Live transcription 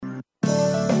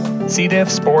C.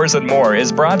 diff, spores, and more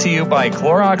is brought to you by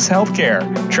Clorox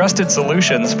Healthcare, trusted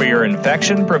solutions for your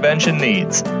infection prevention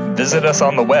needs. Visit us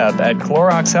on the web at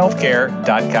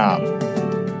CloroxHealthcare.com.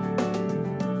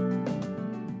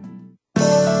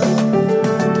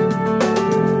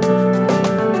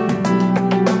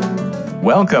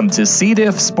 Welcome to C.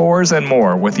 diff, spores, and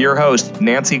more with your host,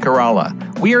 Nancy Caralla.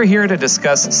 We are here to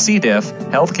discuss C. diff,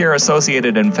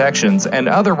 healthcare-associated infections, and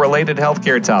other related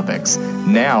healthcare topics.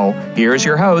 Now, here's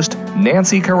your host,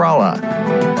 Nancy Caralla.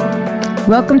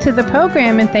 Welcome to the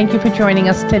program, and thank you for joining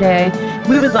us today.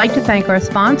 We would like to thank our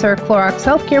sponsor, Clorox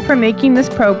Healthcare, for making this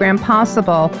program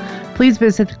possible. Please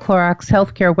visit the Clorox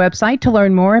Healthcare website to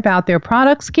learn more about their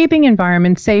products keeping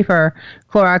environments safer.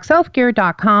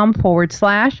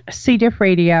 CloroxHealthcare.com/C. diff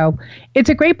radio. It's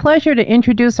a great pleasure to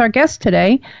introduce our guest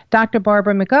today, Dr.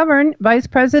 Barbara McGovern, Vice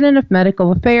President of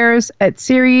Medical Affairs at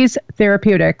Seres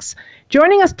Therapeutics.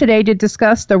 Joining us today to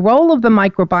discuss the role of the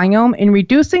microbiome in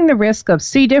reducing the risk of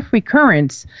C. diff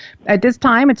recurrence. At this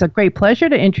time, it's a great pleasure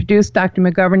to introduce Dr.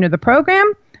 McGovern to the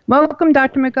program. Welcome,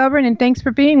 Dr. McGovern, and thanks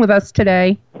for being with us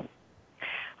today.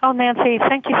 Oh, Nancy,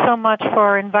 thank you so much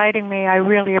for inviting me. I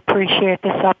really appreciate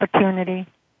this opportunity.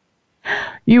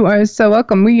 You are so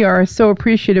welcome. We are so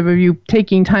appreciative of you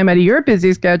taking time out of your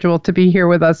busy schedule to be here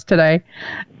with us today.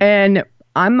 And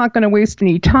I'm not going to waste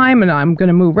any time, and I'm going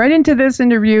to move right into this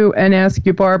interview and ask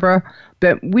you, Barbara,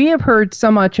 that we have heard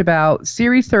so much about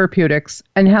Seres Therapeutics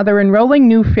and how they're enrolling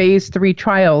new phase 3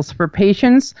 trials for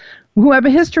patients who have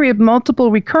a history of multiple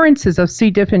recurrences of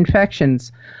C. diff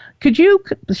infections. Could you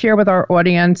share with our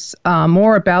audience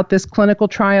more about this clinical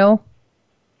trial?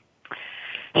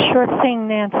 Sure thing,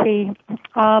 Nancy.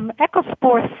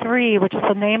 EcoSpore 3, which is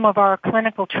the name of our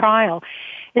clinical trial,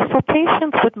 is for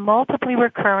patients with multiply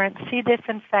recurrent C. diff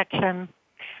infection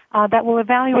that will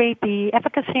evaluate the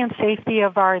efficacy and safety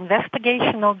of our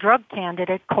investigational drug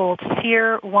candidate called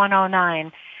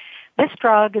SER-109. This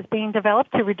drug is being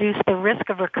developed to reduce the risk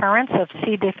of recurrence of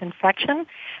C. diff infection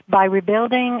by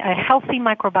rebuilding a healthy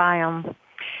microbiome.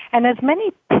 And as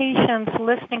many patients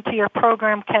listening to your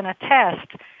program can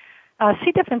attest,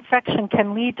 C. diff infection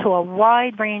can lead to a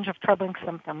wide range of troubling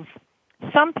symptoms.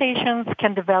 Some patients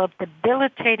can develop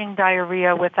debilitating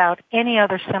diarrhea without any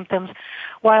other symptoms,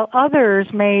 while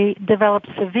others may develop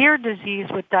severe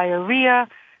disease with diarrhea,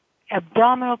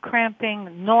 abdominal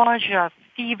cramping, nausea,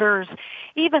 fevers,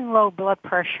 even low blood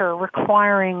pressure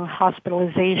requiring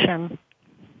hospitalization.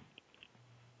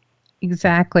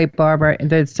 Exactly, Barbara.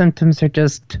 The symptoms are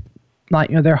just,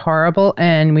 they're horrible,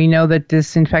 and we know that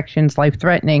this infection is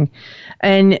life-threatening.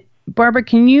 And Barbara,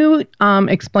 can you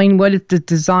explain what the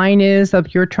design is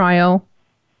of your trial?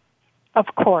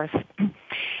 Of course.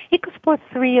 EcoSport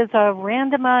 3 is a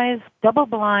randomized,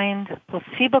 double-blind,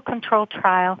 placebo-controlled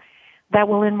trial that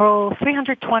will enroll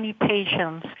 320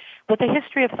 patients with a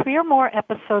history of 3 or more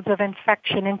episodes of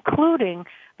infection, including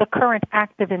the current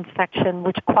active infection,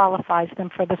 which qualifies them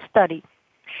for the study.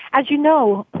 As you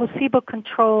know,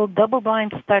 placebo-controlled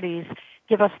double-blind studies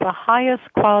give us the highest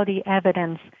quality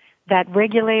evidence that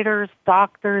regulators,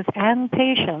 doctors, and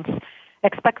patients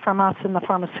expect from us in the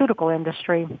pharmaceutical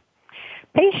industry.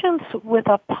 Patients with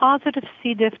a positive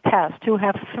C. diff test who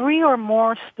have 3 or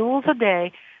more stools a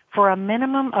day for a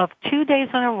minimum of 2 days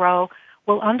in a row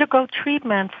will undergo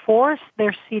treatment for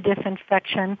their C. diff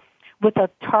infection with a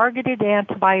targeted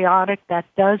antibiotic that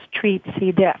does treat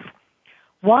C. diff.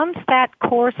 Once that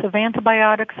course of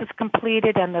antibiotics is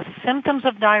completed and the symptoms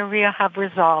of diarrhea have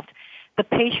resolved, the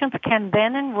patients can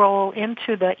then enroll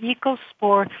into the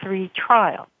EcoSpore 3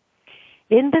 trial.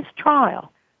 In this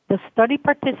trial, the study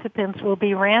participants will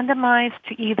be randomized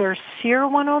to either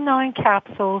SER-109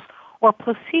 capsules or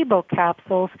placebo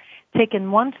capsules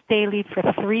taken once daily for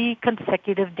 3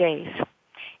 consecutive days.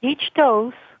 Each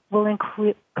dose will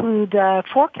include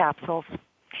 4 capsules,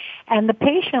 and the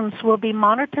patients will be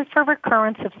monitored for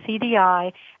recurrence of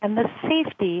CDI and the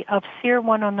safety of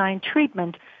SER-109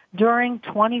 treatment during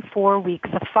 24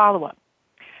 weeks of follow-up.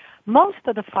 Most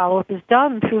of the follow-up is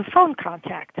done through phone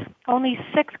contact. Only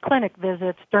 6 clinic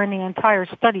visits during the entire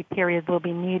study period will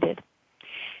be needed.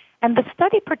 And the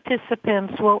study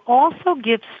participants will also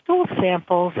give stool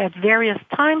samples at various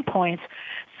time points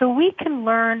so we can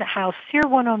learn how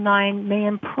SER-109 may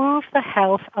improve the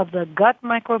health of the gut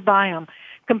microbiome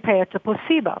compared to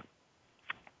placebo.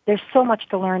 There's so much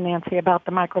to learn, Nancy, about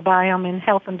the microbiome in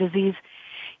health and disease.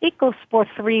 EcoSpore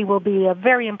 3 will be a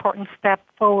very important step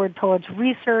forward towards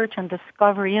research and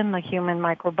discovery in the human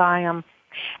microbiome.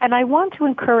 And I want to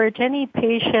encourage any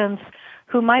patients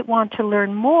who might want to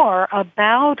learn more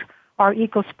about our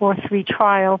EcoSpore 3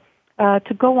 trial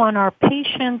to go on our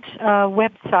patient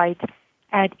website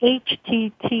at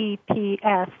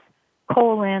https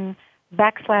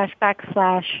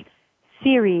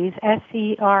series,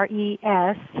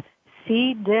 SERES,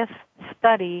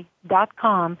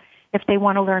 cdiffstudy.com if they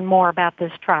want to learn more about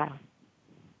this trial.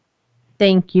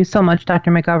 Thank you so much,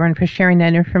 Dr. McGovern, for sharing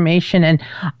that information. And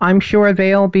I'm sure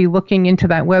they'll be looking into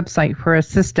that website for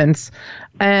assistance.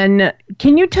 And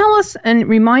can you tell us and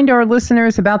remind our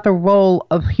listeners about the role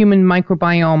of human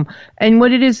microbiome and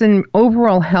what it is in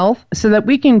overall health so that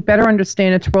we can better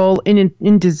understand its role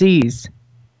in disease?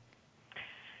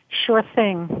 Sure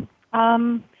thing.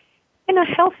 In a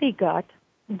healthy gut,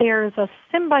 there's a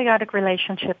symbiotic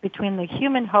relationship between the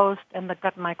human host and the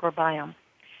gut microbiome.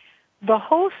 The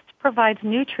host provides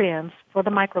nutrients for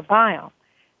the microbiome,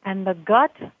 and the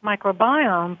gut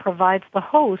microbiome provides the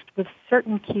host with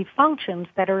certain key functions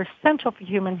that are essential for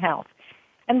human health.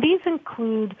 And these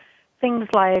include things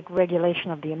like regulation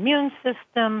of the immune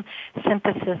system,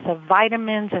 synthesis of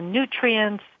vitamins and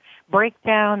nutrients,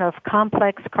 breakdown of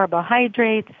complex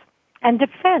carbohydrates, and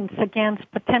defense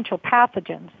against potential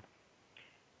pathogens.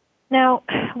 Now,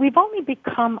 we've only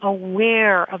become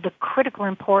aware of the critical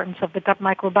importance of the gut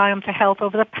microbiome to health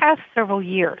over the past several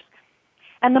years.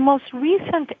 And the most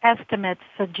recent estimates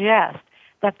suggest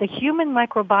that the human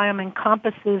microbiome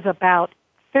encompasses about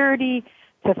 30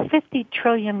 to 50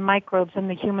 trillion microbes in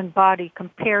the human body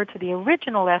compared to the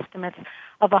original estimates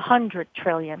of 100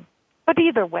 trillion. But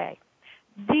either way,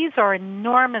 these are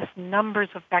enormous numbers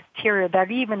of bacteria that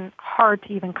are even hard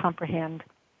to even comprehend.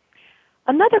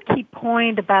 Another key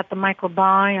point about the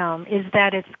microbiome is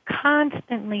that it's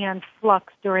constantly in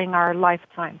flux during our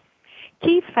lifetime.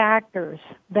 Key factors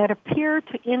that appear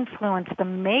to influence the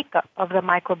makeup of the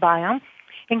microbiome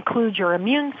include your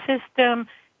immune system,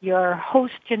 your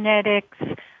host genetics,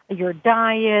 your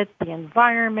diet, the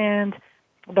environment,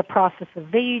 the process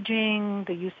of aging,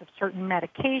 the use of certain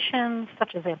medications,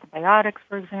 such as antibiotics,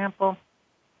 for example.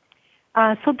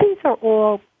 So these are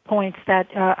all points that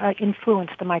influence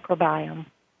the microbiome.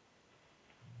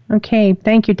 Okay,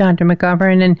 thank you, Dr.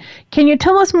 McGovern. And can you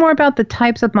tell us more about the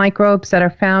types of microbes that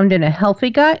are found in a healthy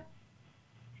gut?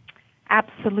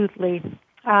 Absolutely.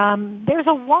 There's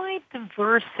a wide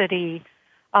diversity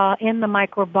in the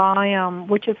microbiome,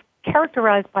 which is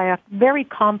characterized by a very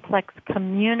complex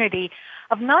community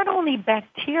of not only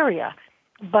bacteria,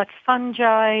 but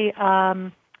fungi,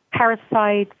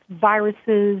 parasites,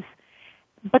 viruses.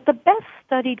 But the best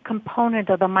studied component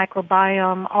of the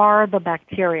microbiome are the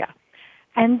bacteria.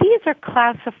 And these are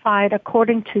classified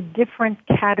according to different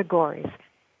categories.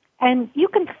 And you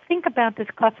can think about this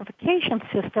classification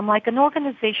system like an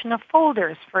organization of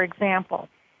folders, for example.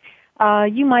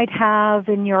 You might have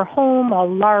in your home a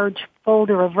large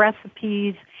folder of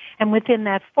recipes, and within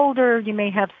that folder you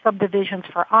may have subdivisions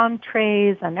for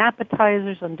entrees and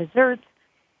appetizers and desserts.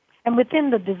 And within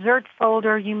the dessert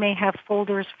folder, you may have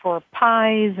folders for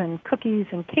pies and cookies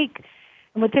and cake.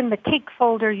 And within the cake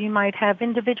folder, you might have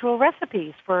individual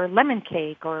recipes for lemon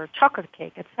cake or chocolate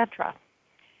cake, etc.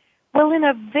 Well, in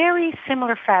a very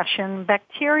similar fashion,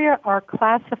 bacteria are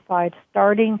classified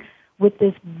starting with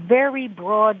this very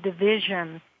broad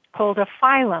division called a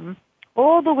phylum,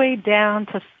 all the way down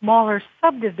to smaller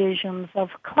subdivisions of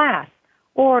class,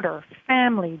 order,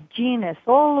 family, genus,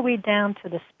 all the way down to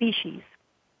the species.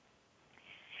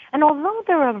 And although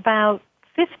there are about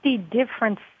 50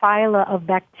 different phyla of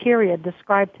bacteria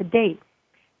described to date,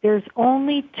 there's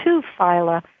only 2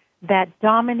 phyla that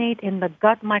dominate in the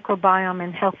gut microbiome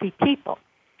in healthy people.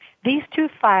 These 2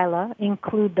 phyla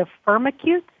include the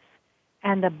Firmicutes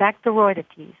and the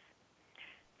Bacteroidetes.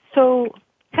 So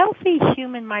healthy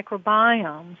human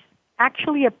microbiomes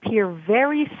actually appear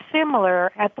very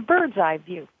similar at the bird's eye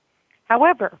view.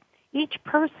 However, each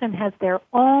person has their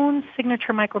own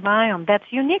signature microbiome that's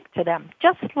unique to them,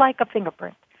 just like a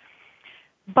fingerprint.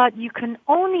 But you can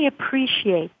only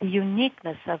appreciate the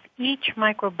uniqueness of each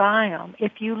microbiome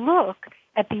if you look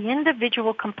at the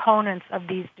individual components of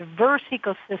these diverse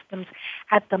ecosystems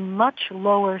at the much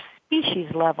lower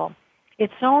species level.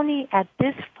 It's only at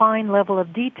this fine level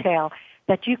of detail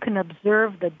that you can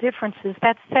observe the differences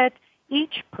that set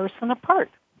each person apart.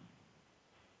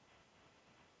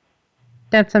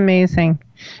 That's amazing.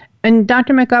 And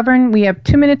Dr. McGovern, we have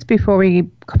 2 minutes before we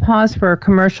pause for a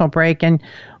commercial break, and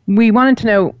we wanted to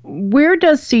know, where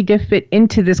does C. diff fit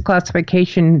into this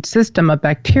classification system of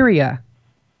bacteria?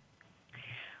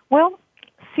 Well,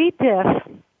 C. diff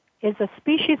is a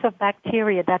species of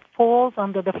bacteria that falls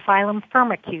under the phylum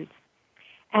Firmicutes,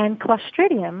 and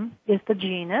Clostridium is the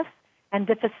genus, and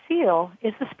difficile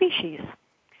is the species.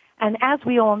 And as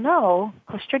we all know,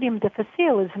 Clostridium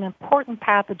difficile is an important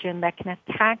pathogen that can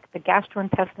attack the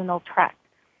gastrointestinal tract.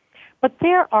 But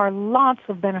there are lots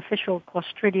of beneficial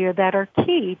Clostridia that are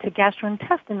key to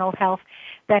gastrointestinal health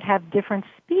that have different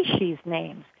species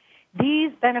names.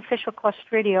 These beneficial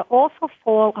Clostridia also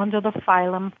fall under the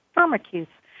phylum Firmicutes,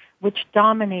 which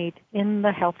dominate in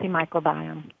the healthy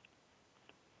microbiome.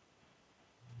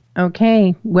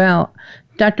 Okay, well,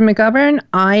 Dr. McGovern,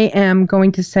 I am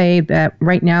going to say that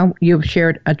right now you've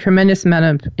shared a tremendous amount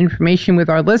of information with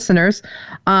our listeners.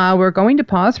 We're going to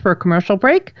pause for a commercial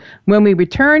break. When we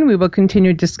return, we will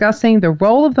continue discussing the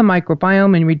role of the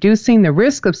microbiome in reducing the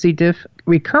risk of C. diff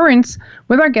recurrence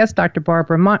with our guest, Dr.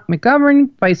 Barbara McGovern,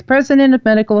 Vice President of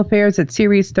Medical Affairs at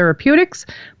Seres Therapeutics.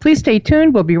 Please stay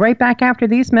tuned. We'll be right back after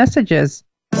these messages.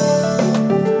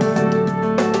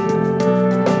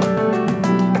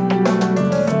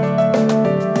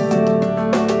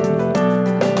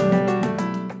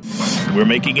 We're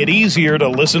making it easier to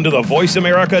listen to the Voice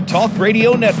America Talk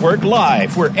Radio Network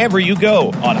live wherever you go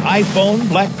on iPhone,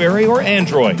 BlackBerry, or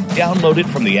Android. Download it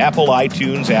from the Apple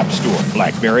iTunes App Store,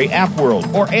 BlackBerry App World,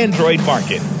 or Android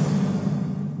Market.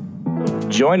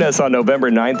 Join us on November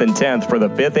 9th and 10th for the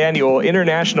 5th Annual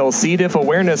International C. diff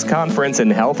Awareness Conference and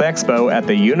Health Expo at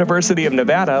the University of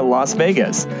Nevada, Las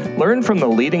Vegas. Learn from the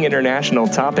leading international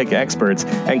topic experts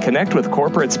and connect with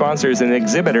corporate sponsors and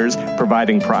exhibitors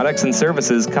providing products and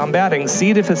services combating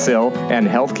C. difficile and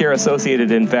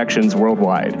healthcare-associated infections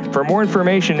worldwide. For more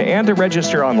information and to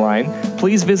register online,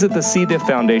 please visit the C. diff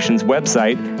Foundation's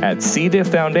website at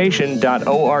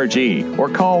cdifffoundation.org or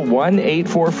call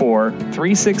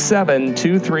 1-844-367-2343.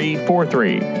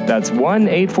 That's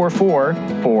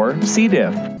 1-844-4-C.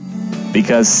 diff.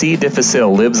 Because C.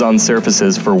 difficile lives on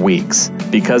surfaces for weeks,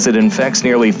 because it infects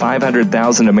nearly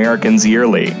 500,000 Americans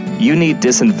yearly, you need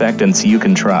disinfectants you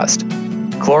can trust.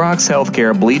 Clorox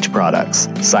Healthcare bleach products,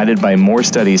 cited by more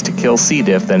studies to kill C.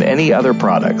 diff than any other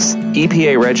products.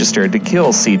 EPA registered to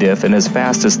kill C. diff in as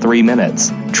fast as 3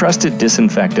 minutes. Trusted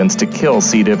disinfectants to kill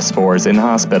C. diff spores in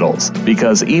hospitals,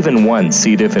 because even one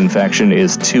C. diff infection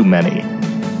is too many.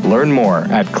 Learn more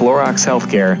at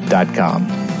CloroxHealthcare.com.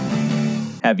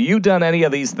 Have you done any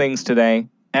of these things today?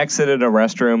 Exited a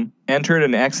restroom, entered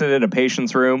and exited a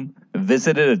patient's room,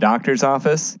 visited a doctor's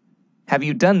office? Have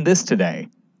you done this today?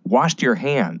 Washed your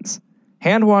hands?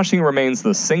 Hand washing remains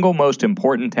the single most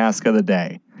important task of the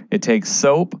day. It takes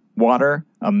soap, water,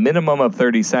 a minimum of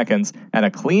 30 seconds, and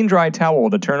a clean, dry towel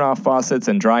to turn off faucets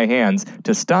and dry hands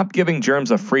to stop giving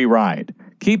germs a free ride.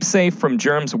 Keep safe from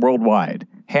germs worldwide.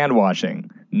 Hand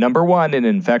washing, #1 in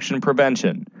infection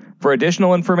prevention. For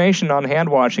additional information on hand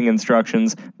washing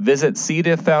instructions, visit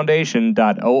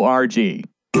cdifffoundation.org.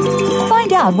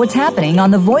 Find out what's happening on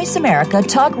the Voice America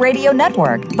Talk Radio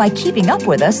Network by keeping up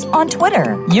with us on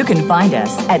Twitter. You can find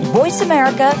us at Voice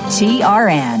America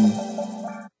TRN.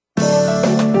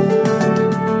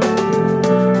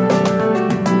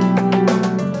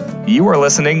 You are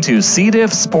listening to C.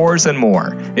 diff, spores, and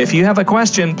more. If you have a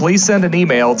question, please send an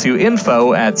email to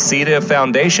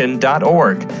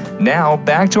info@cdifffoundation.org. Now,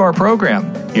 back to our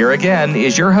program. Here again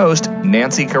is your host,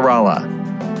 Nancy Caralla.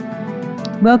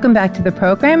 Welcome back to the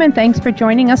program, and thanks for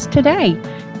joining us today.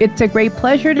 It's a great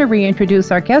pleasure to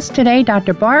reintroduce our guest today,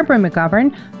 Dr. Barbara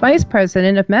McGovern, Vice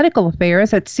President of Medical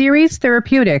Affairs at Seres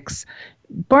Therapeutics.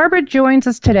 Barbara joins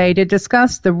us today to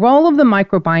discuss the role of the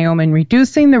microbiome in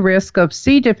reducing the risk of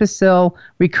C. difficile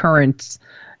recurrence.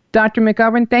 Dr.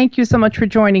 McGovern, thank you so much for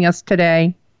joining us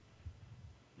today.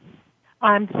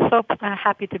 I'm so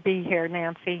happy to be here,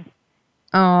 Nancy.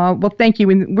 Well, thank you.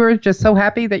 And we're just so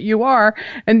happy that you are.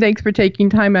 And thanks for taking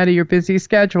time out of your busy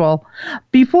schedule.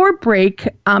 Before break,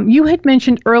 you had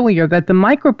mentioned earlier that the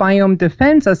microbiome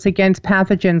defends us against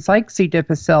pathogens like C.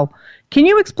 difficile. Can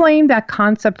you explain that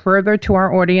concept further to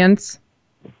our audience?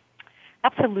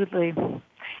 Absolutely.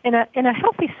 In a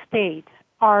healthy state,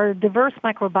 our diverse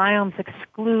microbiomes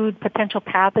exclude potential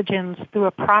pathogens through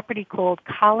a property called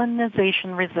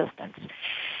colonization resistance.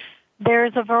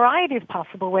 There's a variety of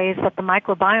possible ways that the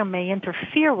microbiome may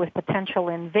interfere with potential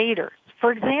invaders.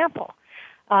 For example,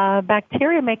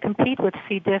 bacteria may compete with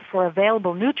C. diff for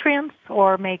available nutrients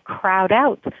or may crowd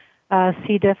out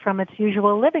C. diff from its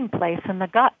usual living place in the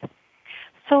gut.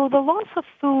 So the loss of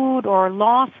food or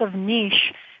loss of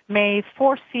niche may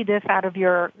force C. diff out of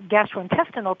your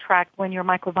gastrointestinal tract when your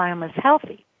microbiome is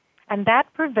healthy, and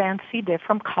that prevents C. diff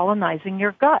from colonizing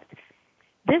your gut.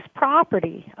 This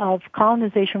property of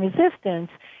colonization resistance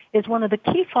is one of the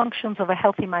key functions of a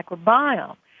healthy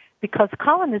microbiome because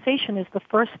colonization is the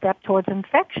first step towards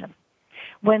infection.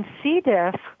 When C.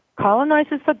 diff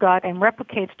colonizes the gut and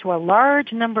replicates to a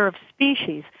large number of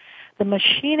species, the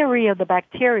machinery of the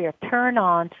bacteria turn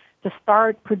on to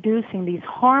start producing these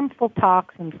harmful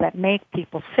toxins that make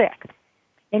people sick.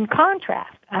 In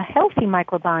contrast, a healthy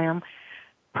microbiome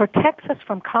protects us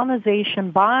from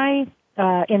colonization by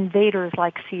invaders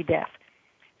like C. diff.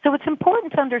 So it's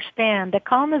important to understand that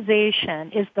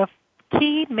colonization is the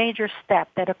key major step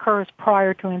that occurs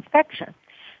prior to infection.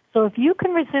 So if you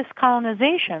can resist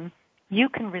colonization, you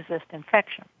can resist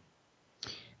infection.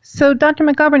 So, Dr.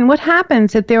 McGovern, what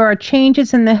happens if there are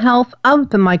changes in the health of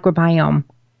the microbiome?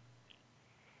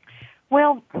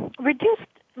 Well, reduced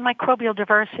microbial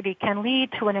diversity can lead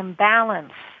to an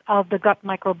imbalance of the gut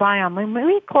microbiome, and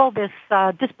we call this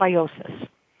dysbiosis.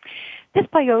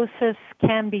 Dysbiosis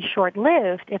can be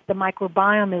short-lived if the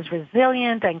microbiome is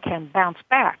resilient and can bounce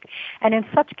back. And in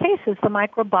such cases, the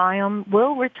microbiome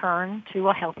will return to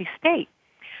a healthy state.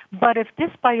 But if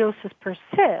dysbiosis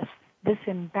persists, this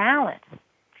imbalance,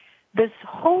 this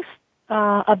host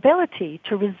ability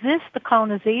to resist the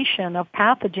colonization of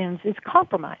pathogens is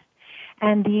compromised,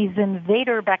 and these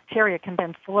invader bacteria can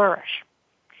then flourish.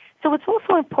 So it's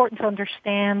also important to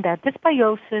understand that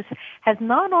dysbiosis has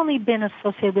not only been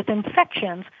associated with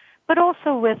infections, but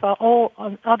also with all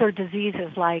other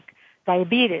diseases like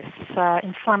diabetes,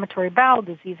 inflammatory bowel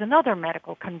disease, and other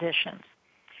medical conditions.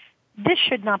 This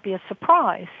should not be a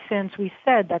surprise, since we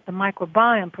said that the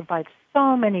microbiome provides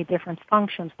so many different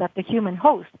functions that the human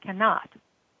host cannot.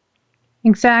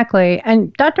 Exactly.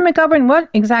 And Dr. McGovern, what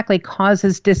exactly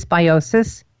causes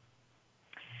dysbiosis?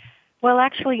 Well,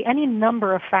 actually, any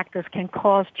number of factors can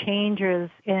cause changes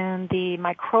in the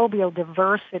microbial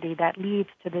diversity that leads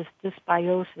to this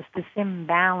dysbiosis, this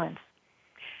imbalance.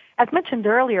 As mentioned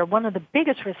earlier, one of the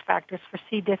biggest risk factors for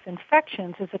C. diff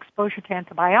infections is exposure to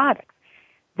antibiotics.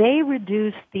 They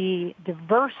reduce the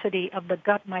diversity of the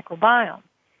gut microbiome.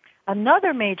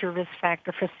 Another major risk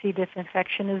factor for C. diff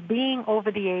infection is being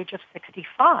over the age of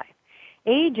 65.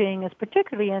 Aging is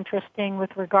particularly interesting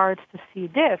with regards to C.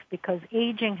 diff because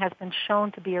aging has been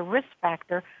shown to be a risk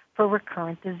factor for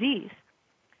recurrent disease.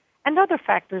 And other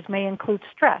factors may include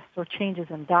stress or changes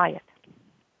in diet.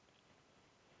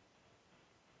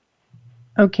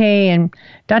 Okay, and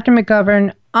Dr.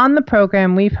 McGovern, on the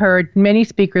program, we've heard many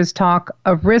speakers talk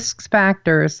of risk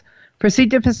factors for C.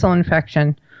 difficile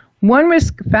infection. One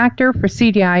risk factor for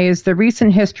CDI is the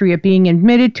recent history of being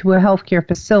admitted to a healthcare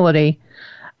facility.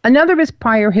 Another is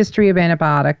prior history of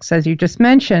antibiotics, as you just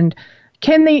mentioned.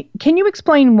 Can you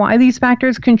explain why these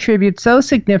factors contribute so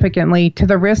significantly to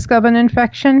the risk of an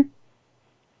infection?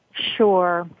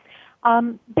 Sure.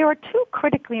 There are two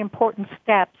critically important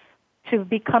steps to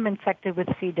become infected with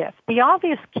C. diff. The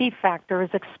obvious key factor is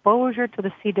exposure to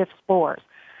the C. diff spores.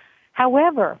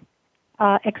 However,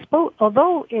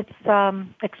 although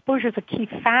exposure is a key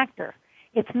factor,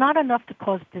 it's not enough to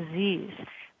cause disease.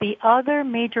 The other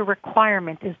major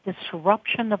requirement is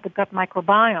disruption of the gut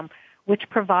microbiome, which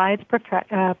provides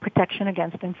protection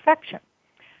against infection.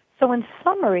 So in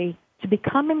summary, to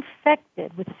become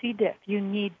infected with C. diff, you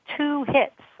need two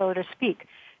hits, so to speak,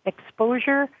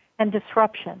 exposure and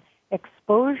disruption.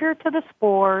 Exposure to the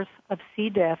spores of C.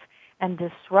 diff and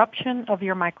disruption of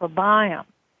your microbiome.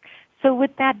 So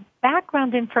with that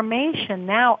background information,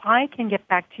 now I can get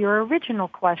back to your original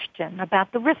question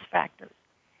about the risk factors.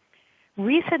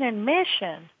 Recent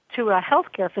admission to a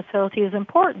healthcare facility is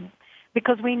important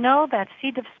because we know that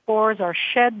C. diff spores are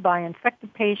shed by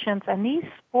infected patients, and these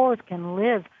spores can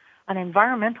live on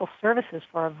environmental surfaces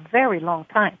for a very long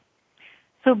time.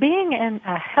 So being in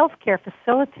a healthcare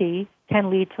facility can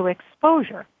lead to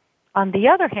exposure. On the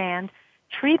other hand,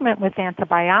 treatment with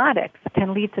antibiotics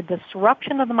can lead to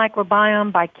disruption of the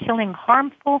microbiome by killing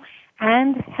harmful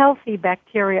and healthy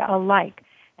bacteria alike,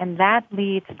 and that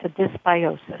leads to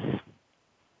dysbiosis.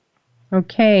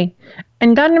 Okay.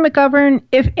 And Dr. McGovern,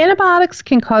 if antibiotics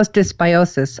can cause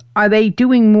dysbiosis, are they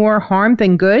doing more harm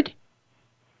than good?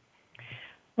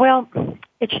 Well,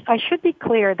 I should be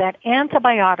clear that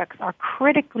antibiotics are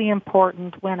critically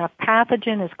important when a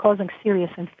pathogen is causing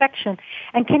serious infection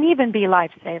and can even be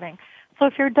life-saving. So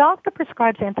if your doctor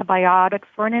prescribes antibiotics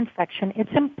for an infection,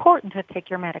 it's important to take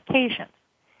your medications.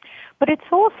 But it's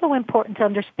also important to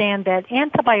understand that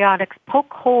antibiotics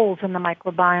poke holes in the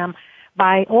microbiome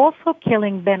by also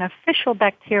killing beneficial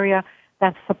bacteria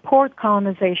that support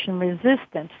colonization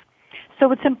resistance.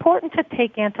 So it's important to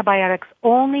take antibiotics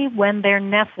only when they're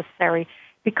necessary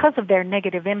because of their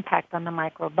negative impact on the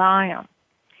microbiome.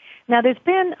 Now, there's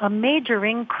been a major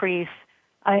increase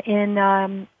in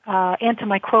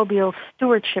antimicrobial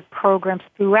stewardship programs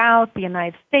throughout the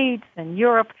United States and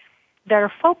Europe that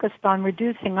are focused on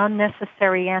reducing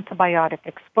unnecessary antibiotic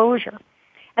exposure.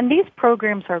 And these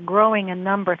programs are growing in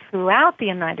number throughout the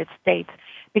United States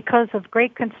because of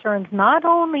great concerns not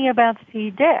only about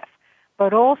C. diff,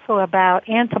 but also about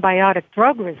antibiotic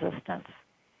drug resistance.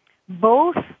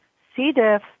 Both C.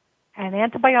 diff and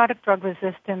antibiotic drug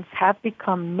resistance have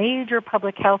become major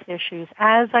public health issues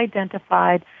as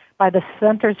identified by the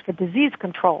Centers for Disease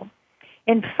Control.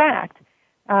 In fact,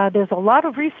 there's a lot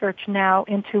of research now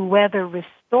into whether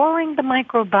restoring the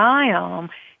microbiome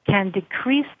can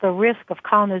decrease the risk of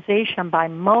colonization by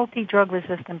multi-drug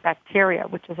resistant bacteria,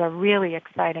 which is a really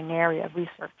exciting area of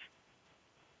research.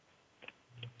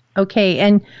 Okay,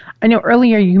 and I know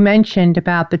earlier you mentioned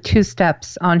about the 2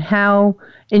 steps on how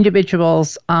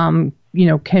individuals,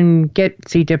 can get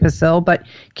C. difficile, but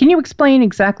can you explain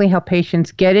exactly how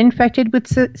patients get infected with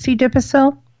C.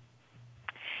 difficile?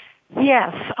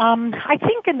 Yes, I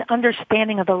think an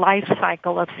understanding of the life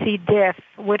cycle of C. diff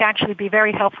would actually be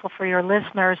very helpful for your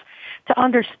listeners to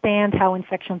understand how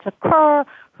infections occur,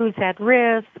 who's at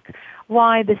risk,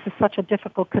 why this is such a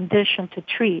difficult condition to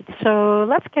treat. So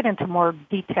let's get into more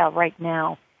detail right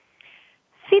now.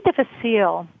 C.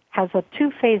 difficile has a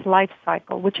 2-phase life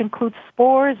cycle, which includes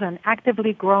spores and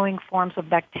actively growing forms of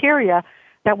bacteria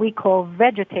that we call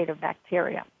vegetative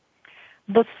bacteria.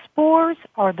 The spores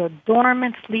are the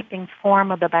dormant sleeping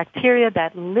form of the bacteria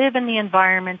that live in the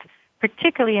environment,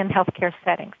 particularly in healthcare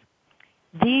settings.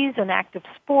 These inactive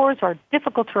spores are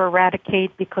difficult to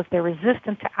eradicate because they're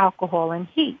resistant to alcohol and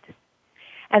heat.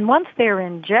 And once they're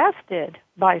ingested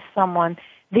by someone,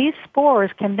 these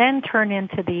spores can then turn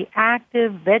into the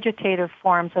active vegetative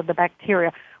forms of the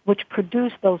bacteria, which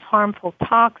produce those harmful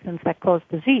toxins that cause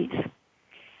disease.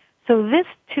 So this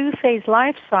 2-phase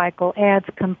life cycle adds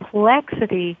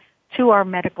complexity to our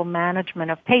medical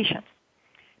management of patients.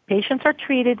 Patients are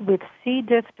treated with C.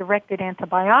 diff-directed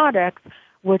antibiotics,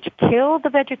 which kill the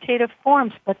vegetative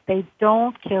forms, but they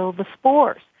don't kill the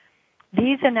spores.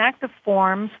 These inactive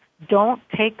forms don't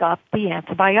take up the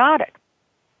antibiotic.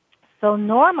 So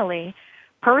normally,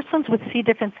 persons with C.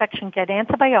 diff infection get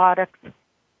antibiotics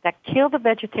that kill the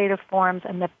vegetative forms,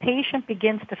 and the patient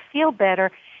begins to feel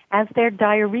better as their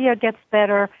diarrhea gets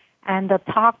better and the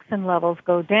toxin levels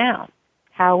go down.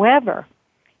 However,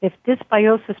 if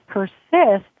dysbiosis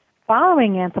persists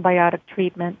following antibiotic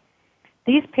treatment,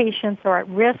 these patients are at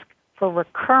risk for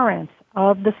recurrence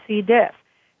of the C. diff,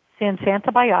 since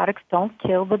antibiotics don't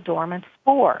kill the dormant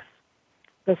spores.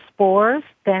 The spores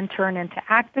then turn into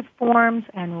active forms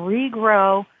and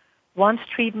regrow once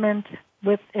treatment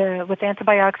with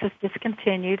antibiotics is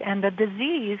discontinued, and the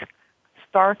disease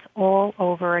starts all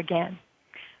over again.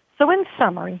 So in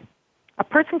summary, a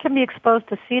person can be exposed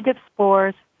to C. diff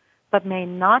spores but may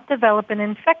not develop an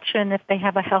infection if they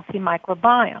have a healthy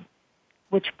microbiome,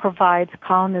 which provides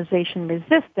colonization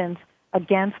resistance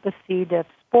against the C. diff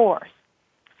spores.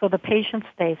 So the patient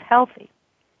stays healthy.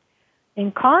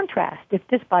 In contrast, if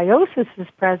dysbiosis is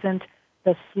present,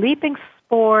 the sleeping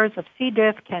spores of C.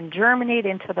 diff can germinate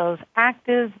into those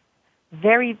active,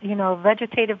 very,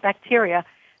 vegetative bacteria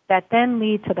that then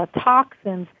lead to the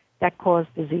toxins that cause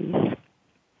disease.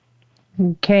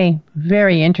 Okay,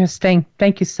 very interesting.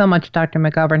 Thank you so much, Dr.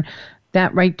 McGovern.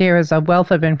 That right there is a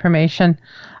wealth of information.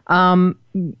 How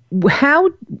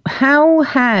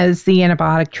has the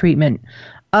antibiotic treatment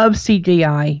of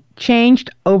CDI changed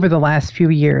over the last few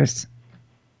years?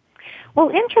 Well,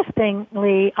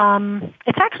 interestingly,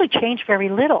 it's actually changed very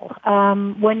little.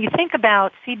 When you think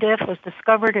about C. diff was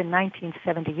discovered in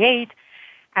 1978,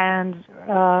 and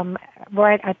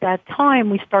right at that time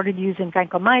we started using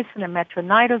vancomycin and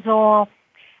metronidazole,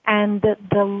 and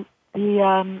the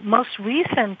most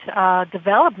recent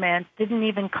development didn't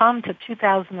even come to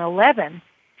 2011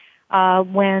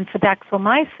 when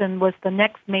fidaxomicin was the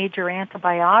next major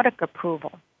antibiotic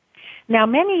approval. Now,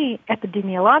 many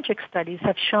epidemiologic studies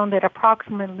have shown that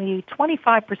approximately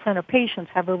 25% of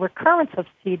patients have a recurrence of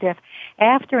C. diff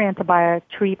after antibiotic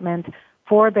treatment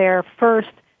for their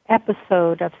first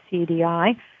episode of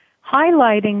CDI,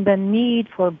 highlighting the need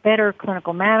for better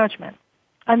clinical management.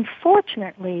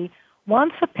 Unfortunately,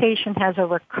 once a patient has a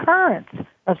recurrence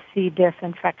of C. diff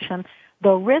infection,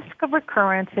 the risk of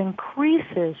recurrence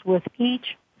increases with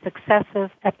each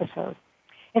successive episode.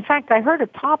 In fact, I heard a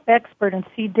top expert in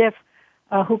C. diff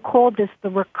who called this the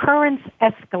recurrence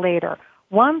escalator.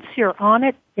 Once you're on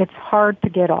it, it's hard to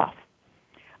get off.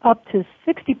 Up to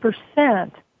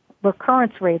 60%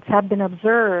 recurrence rates have been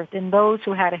observed in those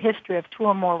who had a history of 2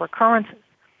 or more recurrences.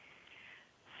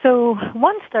 So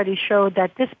one study showed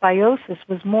that dysbiosis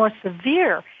was more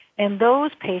severe in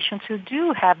those patients who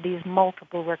do have these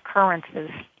multiple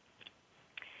recurrences.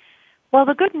 Well,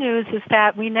 the good news is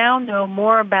that we now know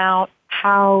more about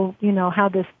how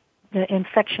the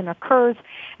infection occurs,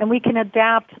 and we can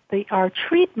adapt our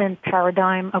treatment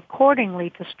paradigm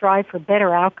accordingly to strive for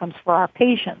better outcomes for our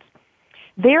patients.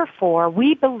 Therefore,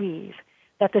 we believe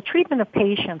that the treatment of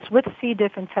patients with C.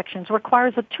 diff infections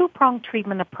requires a two-pronged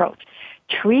treatment approach.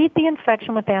 Treat the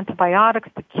infection with antibiotics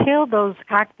to kill those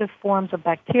active forms of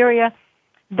bacteria,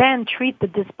 then treat the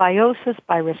dysbiosis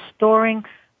by restoring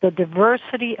the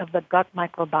diversity of the gut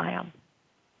microbiome.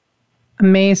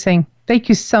 Amazing. Thank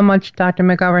you so much, Dr.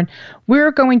 McGovern.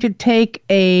 We're going to take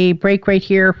a break right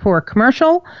here for a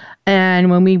commercial. And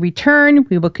when we return,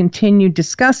 we will continue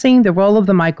discussing the role of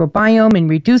the microbiome in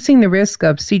reducing the risk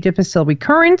of C. difficile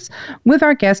recurrence with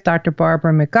our guest, Dr.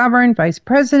 Barbara McGovern, Vice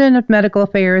President of Medical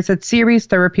Affairs at Seres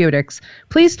Therapeutics.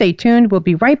 Please stay tuned. We'll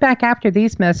be right back after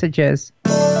these messages.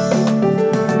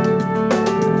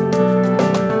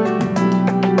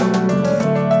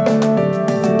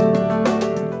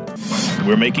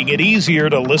 We're making it easier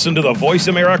to listen to the Voice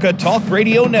America Talk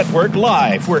Radio Network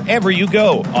live wherever you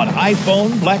go on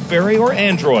iPhone, BlackBerry, or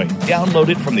Android. Download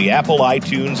it from the Apple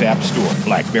iTunes App Store,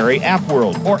 BlackBerry App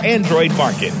World, or Android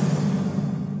Market.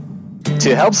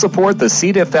 To help support the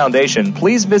C. diff Foundation,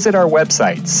 please visit our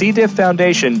website,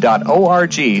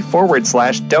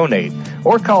 cdifffoundation.org/donate,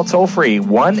 or call toll-free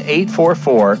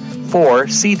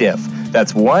 1-844-4-C. diff.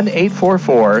 That's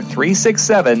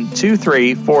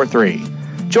 1-844-367-2343.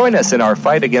 Join us in our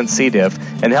fight against C. diff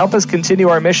and help us continue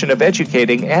our mission of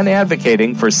educating and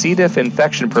advocating for C. diff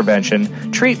infection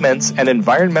prevention, treatments, and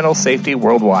environmental safety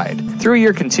worldwide. Through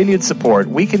your continued support,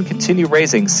 we can continue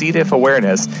raising C. diff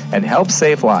awareness and help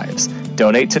save lives.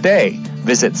 Donate today.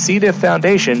 Visit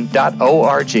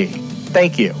cdifffoundation.org.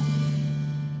 Thank you.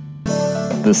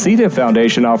 The C. diff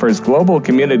Foundation offers global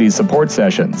community support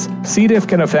sessions. C. diff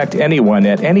can affect anyone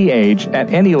at any age,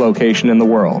 at any location in the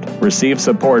world. Receive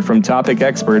support from topic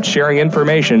experts sharing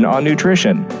information on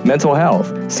nutrition, mental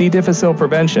health, C. difficile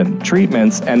prevention,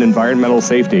 treatments, and environmental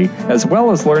safety, as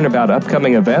well as learn about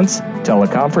upcoming events,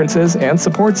 teleconferences, and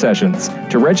support sessions.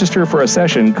 To register for a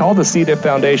session, call the C. diff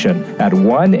Foundation at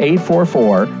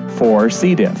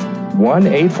 1-844-4-C. diff.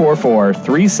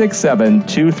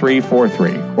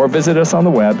 1-844-367-2343, or visit us on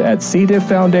the web at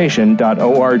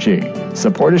cdifffoundation.org.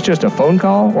 Support is just a phone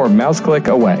call or mouse click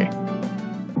away.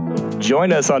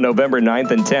 Join us on November 9th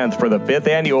and 10th for the 5th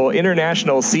Annual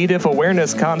International C. diff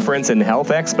Awareness Conference and Health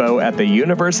Expo at the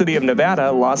University of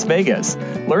Nevada, Las Vegas.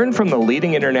 Learn from the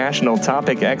leading international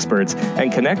topic experts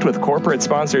and connect with corporate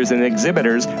sponsors and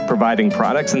exhibitors providing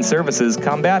products and services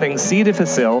combating C.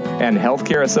 difficile and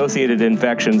healthcare-associated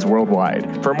infections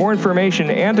worldwide. For more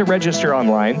information and to register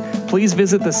online, please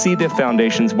visit the C. diff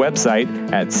Foundation's website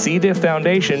at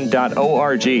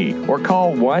cdifffoundation.org or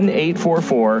call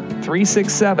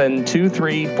 1-844-367-2343.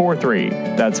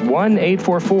 That's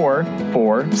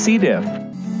 1-844-4-C. diff.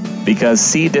 Because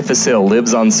C. difficile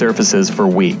lives on surfaces for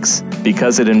weeks,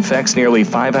 because it infects nearly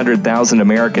 500,000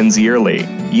 Americans yearly,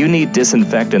 you need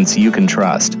disinfectants you can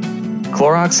trust.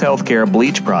 Clorox Healthcare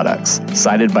bleach products,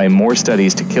 cited by more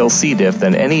studies to kill C. diff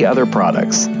than any other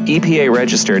products. EPA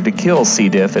registered to kill C.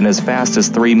 diff in as fast as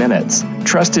 3 minutes.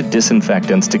 Trusted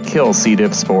disinfectants to kill C.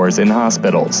 diff spores in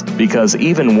hospitals, because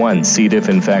even one C. diff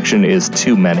infection is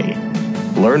too many.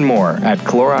 Learn more at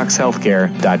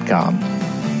CloroxHealthcare.com.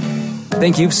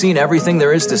 Think you've seen everything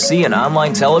there is to see in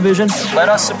online television? Let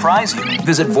us surprise you.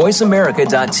 Visit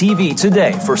VoiceAmerica.tv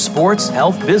today for sports,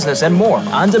 health, business, and more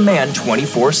on demand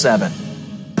 24/7.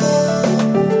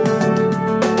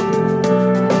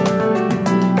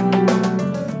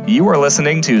 You are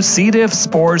listening to C. diff,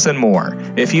 spores, and more.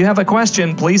 If you have a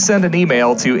question, please send an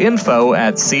email to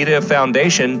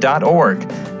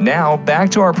info@cdifffoundation.org. Now, back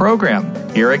to our program.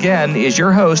 Here again is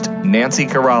your host, Nancy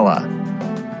Caralla.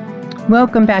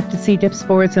 Welcome back to C. diff,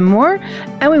 spores, and more,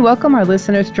 and we welcome our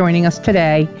listeners joining us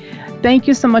today. Thank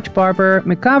you so much, Barbara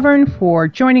McGovern, for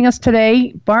joining us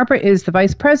today. Barbara is the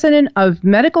Vice President of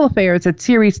Medical Affairs at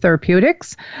Seres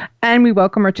Therapeutics, and we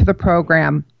welcome her to the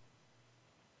program.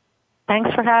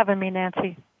 Thanks for having me,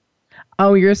 Nancy.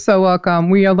 Oh, you're so welcome.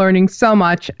 We are learning so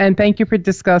much, and thank you for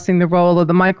discussing the role of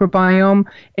the microbiome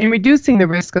in reducing the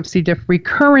risk of C. diff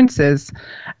recurrences.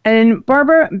 And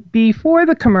Barbara, before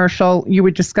the commercial, you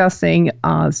were discussing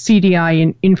CDI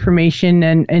and inflammation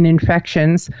and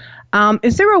infections.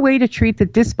 Is there a way to treat the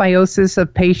dysbiosis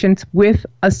of patients with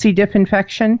a C. diff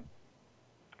infection?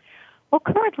 Well,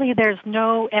 currently there's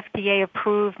no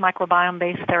FDA-approved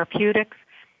microbiome-based therapeutics.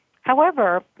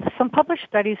 However, some published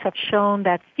studies have shown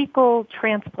that fecal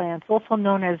transplants, also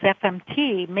known as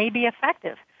FMT, may be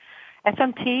effective.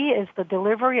 FMT is the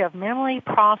delivery of minimally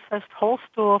processed whole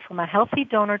stool from a healthy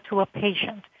donor to a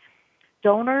patient.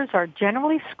 Donors are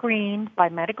generally screened by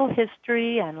medical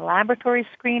history and laboratory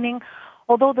screening,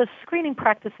 although the screening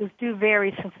practices do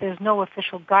vary since there's no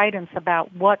official guidance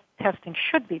about what testing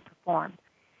should be performed.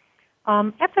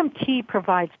 FMT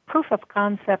provides proof of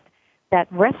concept that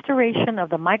restoration of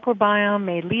the microbiome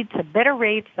may lead to better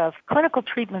rates of clinical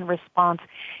treatment response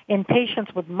in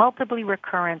patients with multiply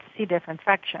recurrent C. diff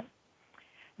infection.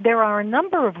 There are a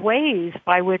number of ways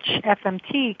by which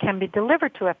FMT can be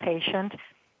delivered to a patient,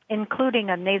 including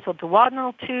a nasal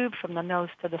duodenal tube from the nose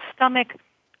to the stomach,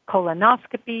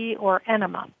 colonoscopy, or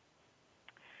enema.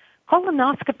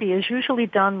 Colonoscopy is usually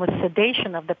done with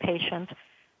sedation of the patient.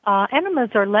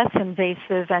 Enemas are less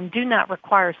invasive and do not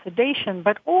require sedation,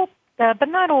 but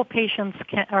not all patients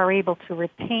are able to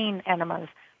retain enemas.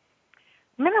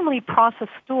 Minimally processed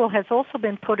stool has also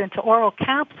been put into oral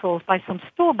capsules by some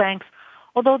stool banks,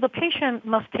 although the patient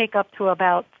must take up to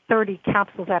about 30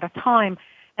 capsules at a time,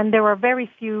 and there are very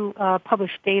few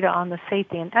published data on the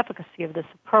safety and efficacy of this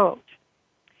approach.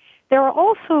 There are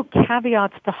also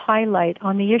caveats to highlight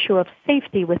on the issue of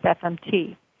safety with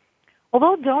FMT.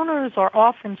 Although donors are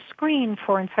often screened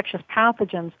for infectious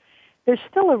pathogens, there's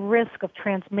still a risk of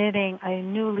transmitting a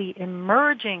newly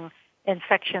emerging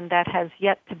infection that has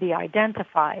yet to be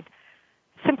identified.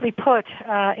 Simply put,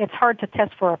 it's hard to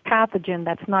test for a pathogen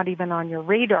that's not even on your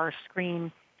radar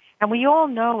screen. And we all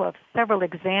know of several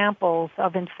examples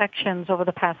of infections over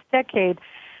the past decade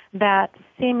that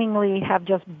seemingly have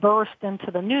just burst into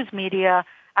the news media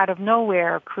out of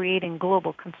nowhere, creating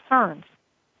global concerns.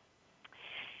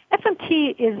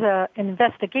 FMT is an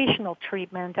investigational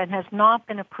treatment and has not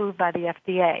been approved by the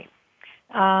FDA.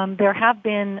 There have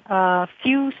been a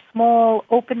few small,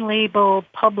 open-label,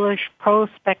 published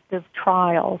prospective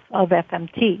trials of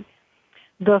FMT.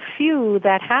 The few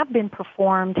that have been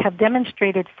performed have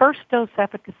demonstrated first-dose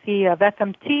efficacy of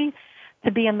FMT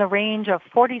to be in the range of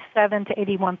 47 to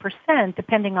 81%,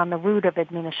 depending on the route of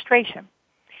administration.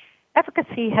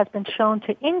 Efficacy has been shown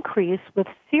to increase with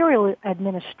serial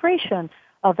administration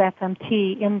of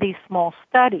FMT in these small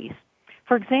studies.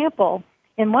 For example,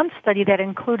 in one study that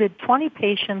included 20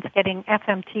 patients getting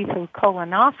FMT through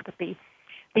colonoscopy,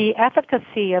 the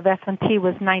efficacy of FMT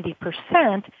was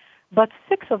 90%, but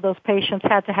 6 of those patients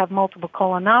had to have multiple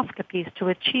colonoscopies to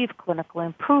achieve clinical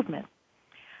improvement.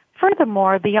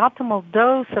 Furthermore, the optimal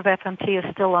dose of FMT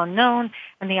is still unknown,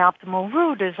 and the optimal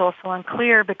route is also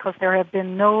unclear because there have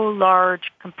been no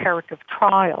large comparative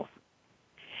trials.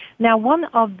 Now, one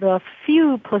of the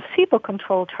few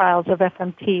placebo-controlled trials of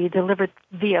FMT delivered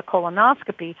via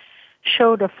colonoscopy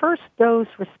showed a first-dose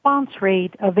response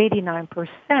rate of 89%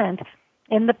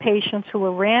 in the patients who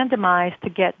were randomized to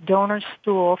get donor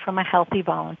stool from a healthy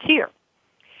volunteer.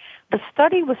 The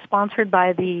study was sponsored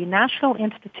by the National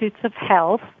Institutes of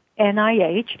Health,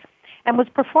 NIH, and was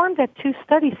performed at 2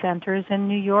 study centers in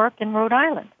New York and Rhode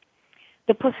Island.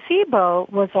 The placebo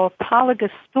was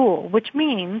autologous stool, which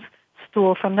means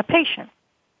stool from the patient.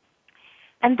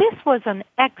 And this was an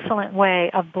excellent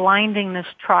way of blinding this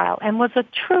trial and was a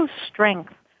true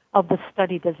strength of the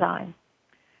study design.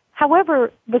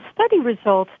 However, the study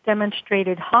results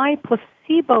demonstrated high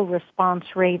placebo response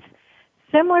rates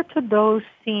similar to those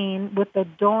seen with the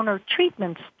donor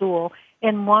treatment stool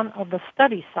in one of the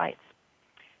study sites.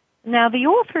 Now, the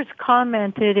authors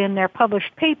commented in their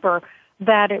published paper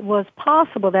that it was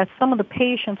possible that some of the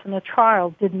patients in the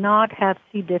trial did not have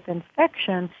C. diff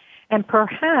infection and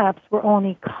perhaps were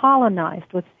only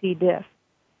colonized with C. diff.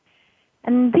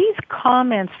 And these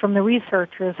comments from the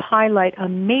researchers highlight a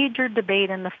major debate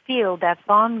in the field that's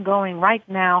ongoing right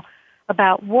now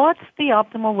about what's the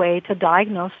optimal way to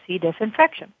diagnose C. diff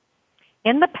infection.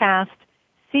 In the past,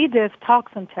 C. diff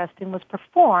toxin testing was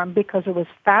performed because it was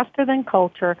faster than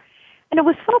culture, and it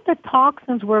was thought that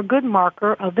toxins were a good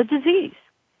marker of the disease.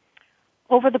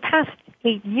 Over the past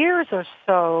 8 years or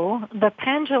so, the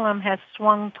pendulum has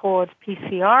swung towards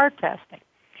PCR testing.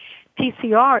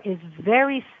 PCR is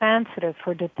very sensitive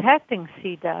for detecting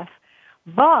C. diff,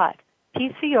 but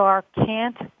PCR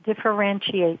can't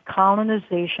differentiate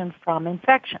colonization from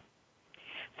infection.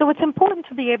 So it's important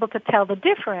to be able to tell the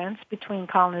difference between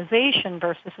colonization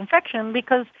versus infection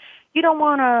because you don't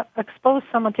want to expose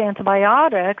someone to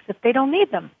antibiotics if they don't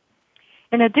need them.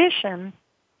 In addition,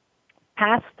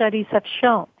 past studies have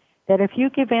shown that if you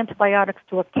give antibiotics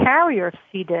to a carrier of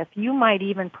C. diff, you might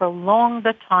even prolong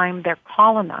the time they're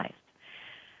colonized.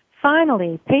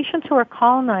 Finally, patients who are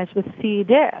colonized with C.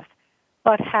 diff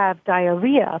but have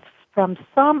diarrhea from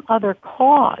some other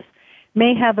cause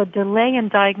may have a delay in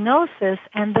diagnosis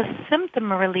and the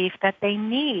symptom relief that they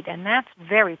need, and that's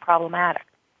very problematic.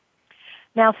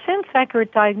 Now, since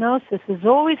accurate diagnosis is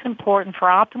always important for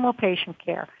optimal patient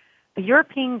care, the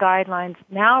European guidelines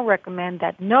now recommend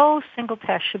that no single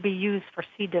test should be used for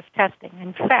C. diff testing.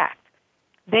 In fact,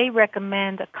 they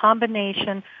recommend a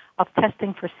combination of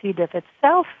testing for C. diff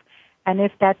itself, and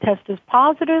if that test is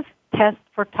positive, test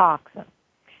for toxin.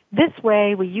 This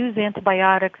way, we use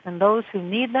antibiotics in those who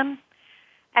need them,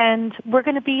 and we're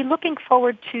going to be looking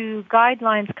forward to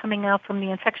guidelines coming out from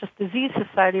the Infectious Disease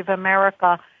Society of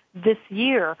America this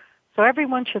year, so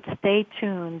everyone should stay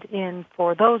tuned in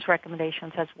for those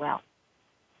recommendations as well.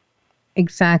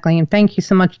 Exactly. And thank you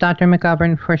so much, Dr.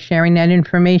 McGovern, for sharing that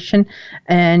information.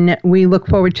 And we look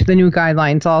forward to the new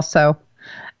guidelines also.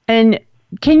 And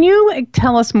can you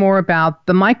tell us more about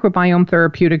the microbiome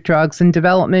therapeutic drugs in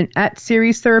development at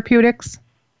Seres Therapeutics?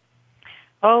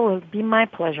 Oh, it would be my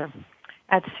pleasure.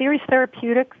 At Seres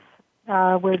Therapeutics,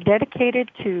 we're dedicated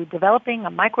to developing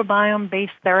a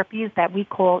microbiome-based therapies that we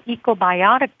call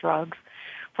ecobiotic drugs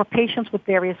for patients with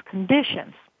various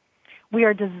conditions. We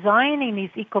are designing these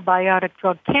ecobiotic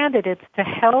drug candidates to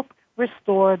help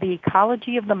restore the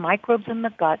ecology of the microbes in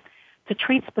the gut to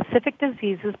treat specific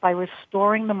diseases by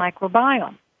restoring the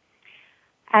microbiome.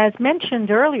 As mentioned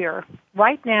earlier,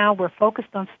 right now we're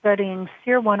focused on studying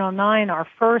SER-109, our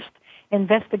first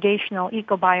investigational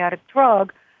ecobiotic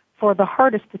drug for the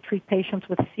hardest to treat patients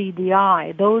with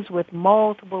CDI, those with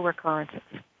multiple recurrences.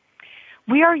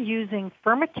 We are using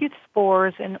firmicute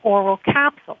spores in oral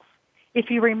capsules. If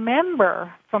you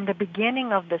remember from the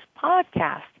beginning of this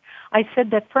podcast, I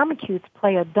said that firmicutes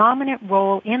play a dominant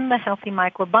role in the healthy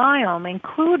microbiome,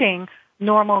 including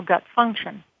normal gut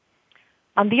function.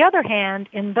 On the other hand,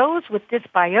 in those with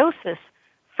dysbiosis,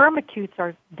 firmicutes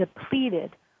are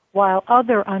depleted, while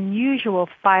other unusual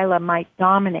phyla might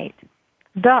dominate.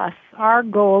 Thus, our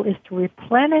goal is to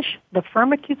replenish the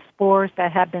firmicute spores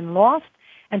that have been lost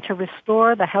and to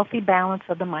restore the healthy balance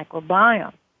of the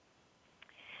microbiome.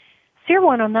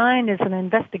 SER-109 is an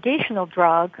investigational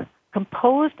drug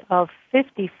composed of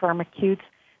 50 firmicutes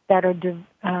that are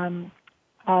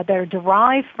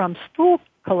derived from stool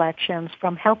collections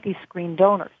from healthy screen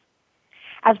donors.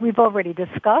 As we've already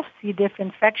discussed, C. diff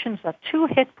infection is a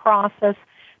two-hit process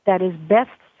that is best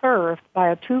served by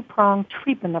a two-pronged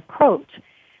treatment approach.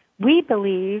 We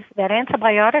believe that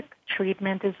antibiotic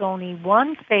treatment is only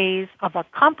one phase of a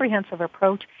comprehensive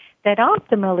approach that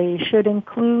optimally should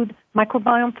include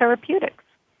microbiome therapeutics.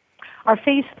 Our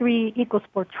Phase 3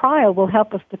 EcoSport trial will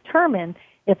help us determine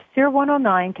if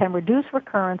SER-109 can reduce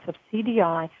recurrence of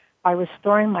CDI by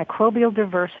restoring microbial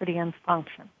diversity and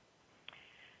function.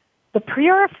 The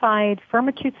purified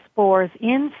firmicute spores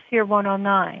in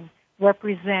SER-109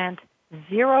 represent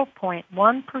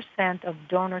 0.1% of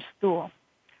donor stool.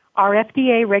 Our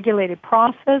FDA-regulated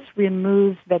process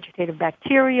removes vegetative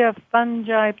bacteria,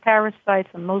 fungi, parasites,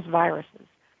 and most viruses.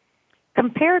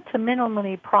 Compared to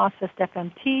minimally processed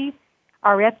FMT,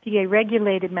 our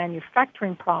FDA-regulated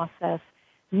manufacturing process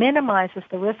minimizes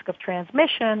the risk of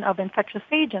transmission of infectious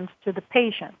agents to the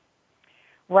patient.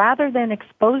 Rather than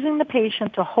exposing the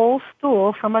patient to whole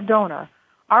stool from a donor,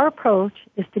 our approach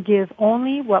is to give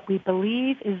only what we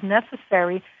believe is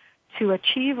necessary to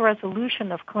achieve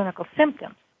resolution of clinical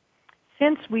symptoms.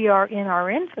 Since we are in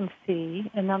our infancy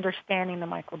in understanding the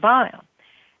microbiome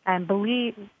and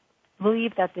believe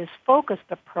that this focused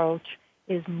approach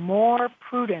is more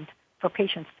prudent for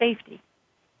patient safety.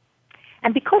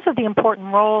 And because of the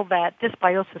important role that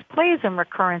dysbiosis plays in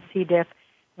recurrent C. diff,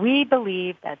 we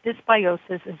believe that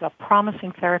dysbiosis is a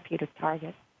promising therapeutic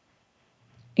target.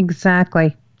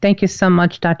 Exactly. Thank you so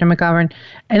much, Dr. McGovern.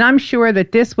 And I'm sure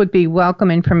that this would be welcome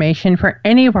information for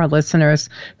any of our listeners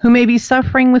who may be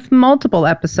suffering with multiple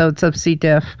episodes of C.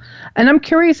 diff. And I'm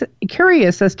curious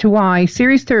as to why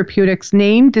Seres Therapeutics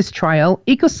named this trial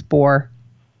EcoSpore.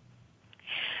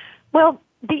 Well,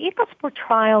 the EcoSpore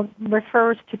trial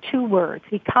refers to two words,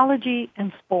 ecology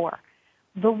and spore.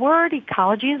 The word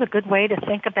ecology is a good way to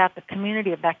think about the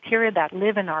community of bacteria that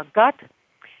live in our gut.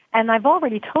 And I've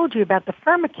already told you about the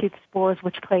firmicute spores,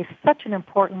 which play such an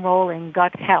important role in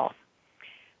gut health.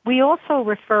 We also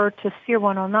refer to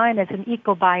SER-109 as an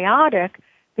ecobiotic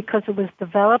because it was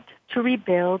developed to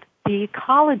rebuild the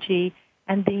ecology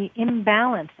and the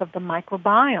imbalance of the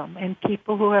microbiome in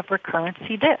people who have recurrent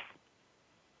C. diff.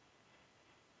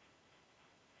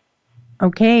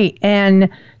 Okay, and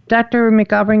Dr.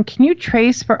 McGovern, can you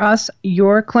trace for us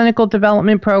your clinical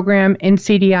development program in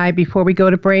CDI before we go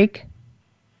to break?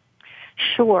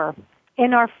 Sure.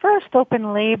 In our first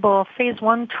open-label Phase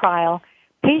 1 trial,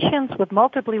 patients with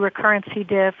multiply recurrent C.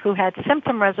 diff who had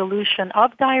symptom resolution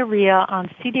of diarrhea on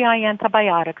CDI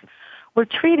antibiotics were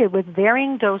treated with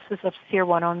varying doses of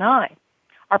SER-109.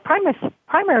 Our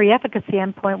primary efficacy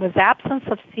endpoint was absence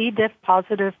of C.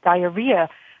 diff-positive diarrhea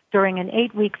during an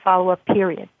 8-week follow-up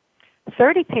period.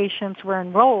 30 patients were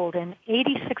enrolled and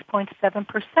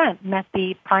 86.7% met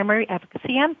the primary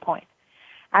efficacy endpoint.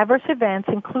 Adverse events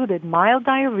included mild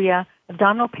diarrhea,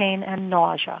 abdominal pain, and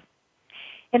nausea.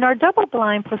 In our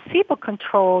double-blind,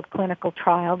 placebo-controlled clinical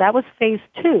trial, that was phase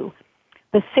 2,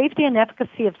 the safety and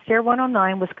efficacy of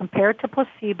SER-109 was compared to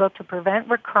placebo to prevent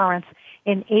recurrence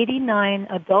in 89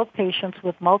 adult patients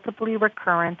with multiply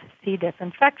recurrent C. diff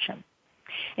infection.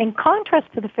 In contrast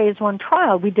to the phase 1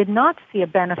 trial, we did not see a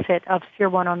benefit of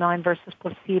SER-109 versus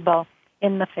placebo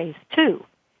in the phase 2.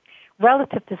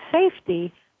 Relative to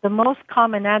safety, the most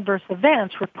common adverse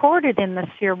events reported in the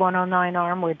SER-109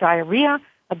 arm were diarrhea,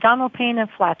 abdominal pain, and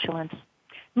flatulence.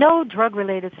 No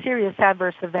drug-related serious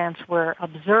adverse events were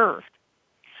observed.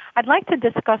 I'd like to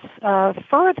discuss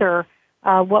further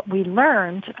what we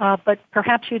learned, but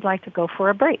perhaps you'd like to go for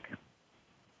a break.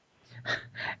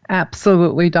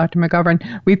 Absolutely, Dr. McGovern.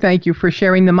 We thank you for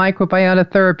sharing the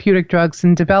microbiota therapeutic drugs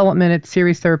in development at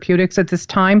Seres Therapeutics at this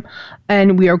time.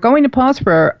 And we are going to pause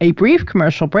for a brief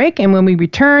commercial break. And when we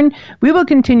return, we will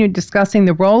continue discussing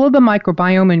the role of the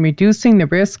microbiome in reducing the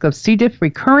risk of C. diff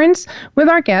recurrence with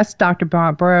our guest, Dr.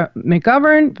 Barbara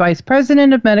McGovern, Vice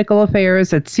President of Medical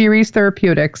Affairs at Seres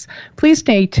Therapeutics. Please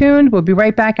stay tuned. We'll be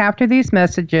right back after these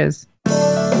messages.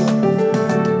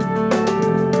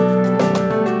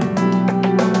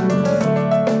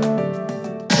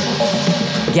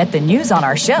 Get the news on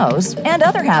our shows and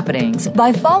other happenings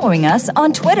by following us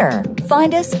on Twitter.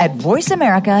 Find us at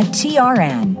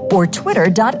VoiceAmericaTRN or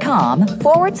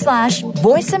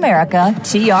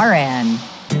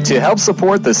twitter.com/VoiceAmericaTRN. To help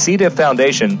support the C. diff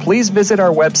Foundation, please visit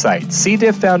our website,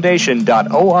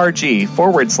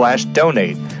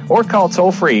 cdifffoundation.org/donate, or call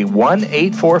toll-free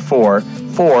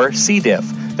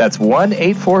 1-844-4-C-DIFF. That's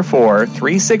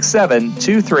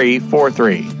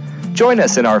 1-844-367-2343. Join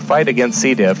us in our fight against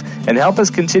C. diff and help us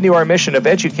continue our mission of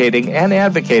educating and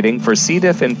advocating for C.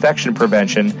 diff infection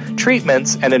prevention,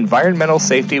 treatments, and environmental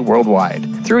safety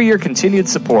worldwide. Through your continued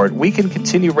support, we can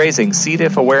continue raising C.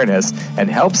 diff awareness and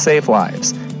help save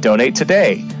lives. Donate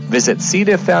today. Visit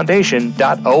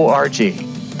cdifffoundation.org.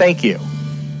 Thank you.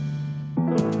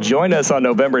 Join us on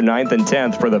November 9th and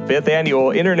 10th for the 5th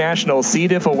Annual International C.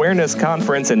 diff Awareness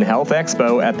Conference and Health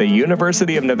Expo at the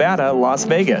University of Nevada, Las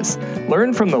Vegas.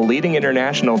 Learn from the leading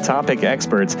international topic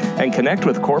experts and connect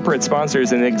with corporate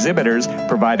sponsors and exhibitors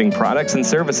providing products and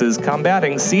services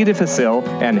combating C. difficile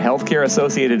and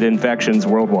healthcare-associated infections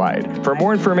worldwide. For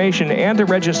more information and to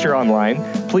register online,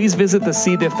 please visit the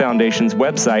C. diff Foundation's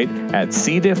website at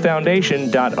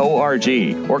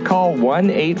cdifffoundation.org or call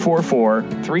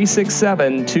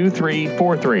 1-844-367-2343.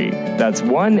 That's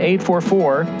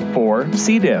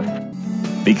 1-844-4-C-DIFF.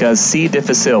 Because C.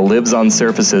 difficile lives on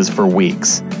surfaces for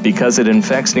weeks, because it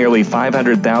infects nearly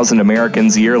 500,000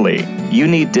 Americans yearly, you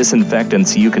need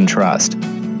disinfectants you can trust.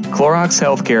 Clorox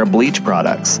Healthcare bleach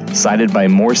products, cited by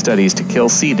more studies to kill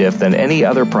C. diff than any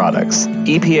other products.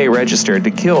 EPA registered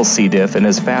to kill C. diff in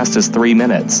as fast as 3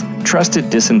 minutes. Trusted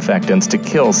disinfectants to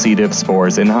kill C. diff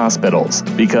spores in hospitals,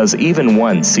 because even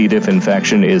one C. diff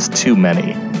infection is too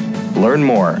many. Learn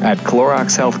more at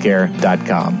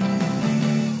CloroxHealthcare.com.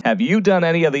 Have you done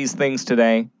any of these things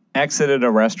today? Exited a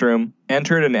restroom,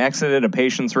 entered and exited a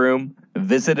patient's room,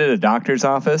 visited a doctor's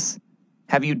office?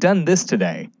 Have you done this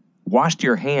today? Washed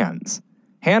your hands.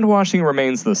 Hand washing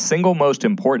remains the single most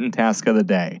important task of the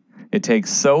day. It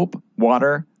takes soap,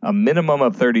 water, a minimum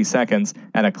of 30 seconds,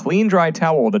 and a clean, dry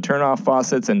towel to turn off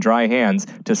faucets and dry hands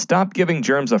to stop giving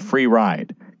germs a free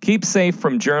ride. Keep safe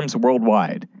from germs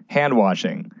worldwide. Hand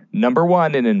washing,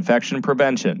 #1 in infection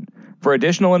prevention. For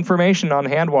additional information on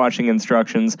hand washing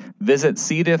instructions, visit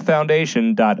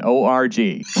cdifffoundation.org.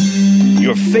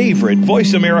 Your favorite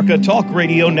Voice America Talk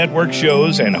Radio Network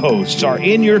shows and hosts are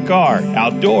in your car,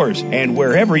 outdoors, and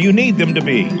wherever you need them to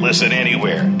be. Listen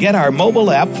anywhere. Get our mobile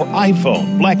app for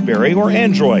iPhone, BlackBerry, or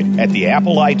Android at the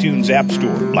Apple iTunes App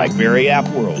Store, BlackBerry App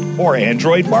World, or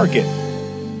Android Market.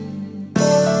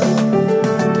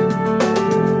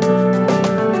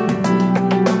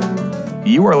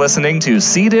 You are listening to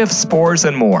C. diff, spores,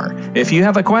 and more. If you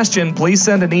have a question, please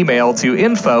send an email to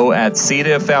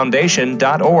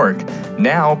info@cdifffoundation.org.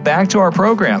 Now, back to our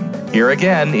program. Here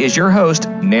again is your host,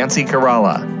 Nancy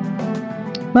Caralla.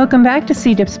 Welcome back to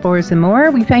C. diff, spores, and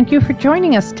more. We thank you for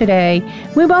joining us today.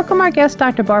 We welcome our guest,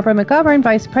 Dr. Barbara McGovern,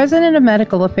 Vice President of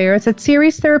Medical Affairs at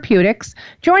Seres Therapeutics,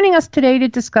 joining us today to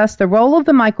discuss the role of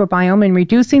the microbiome in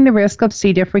reducing the risk of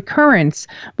C. diff recurrence.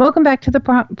 Welcome back to the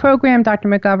program, Dr.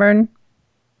 McGovern.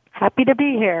 Happy to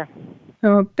be here.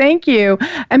 Oh, thank you.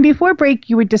 And before break,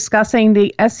 you were discussing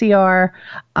the SER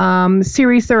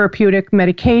Seres Therapeutic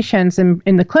medications in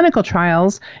the clinical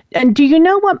trials. And do you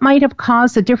know what might have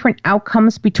caused the different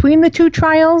outcomes between the two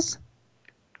trials?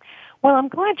 Well, I'm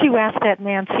glad you asked that,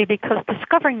 Nancy, because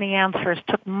discovering the answers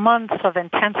took months of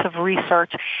intensive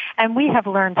research, and we have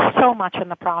learned so much in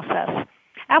the process.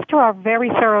 After our very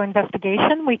thorough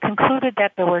investigation, we concluded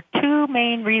that there were two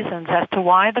main reasons as to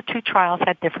why the two trials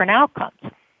had different outcomes.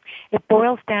 It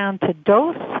boils down to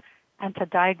dose and to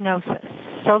diagnosis.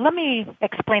 So let me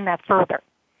explain that further.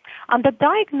 On the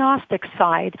diagnostic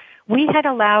side, we had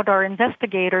allowed our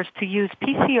investigators to use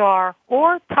PCR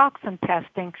or toxin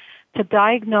testing to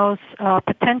diagnose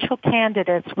potential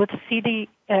candidates with C.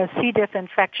 diff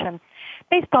infection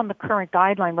based on the current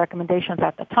guideline recommendations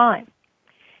at the time.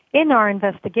 In our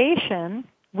investigation,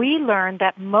 we learned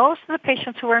that most of the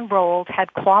patients who were enrolled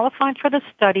had qualified for the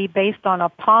study based on a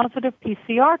positive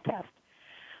PCR test.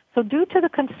 So due to the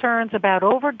concerns about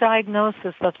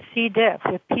overdiagnosis of C. diff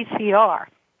with PCR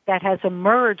that has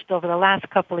emerged over the last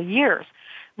couple of years,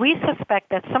 we suspect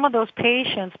that some of those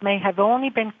patients may have only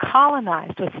been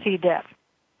colonized with C. diff.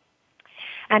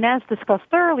 And as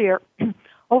discussed earlier,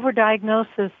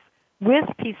 overdiagnosis with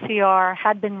PCR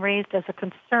had been raised as a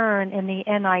concern in the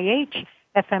NIH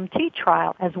FMT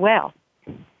trial as well.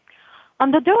 On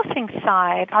the dosing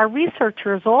side, our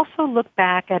researchers also looked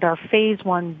back at our phase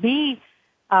 1B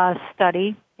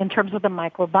study in terms of the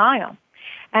microbiome.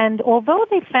 And although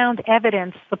they found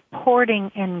evidence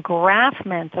supporting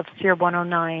engraftment of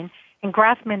SER-109,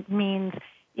 engraftment means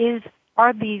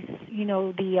are these,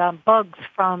 the bugs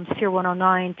from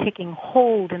SER-109 taking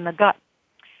hold in the gut.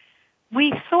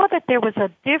 We saw that there was a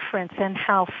difference in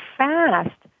how fast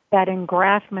that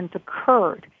engraftment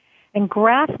occurred.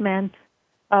 Engraftment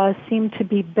seemed to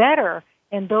be better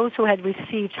in those who had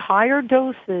received higher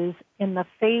doses in the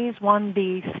phase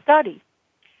 1B study.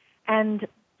 And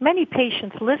many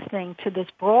patients listening to this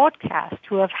broadcast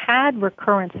who have had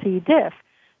recurrent C. diff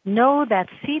know that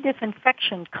C. diff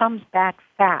infection comes back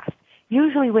fast,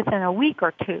 usually within a week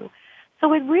or two.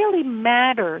 So it really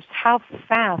matters how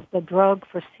fast the drug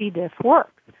for C. diff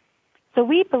works. So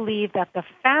we believe that the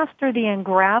faster the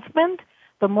engraftment,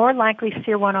 the more likely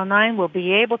SER-109 will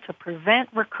be able to prevent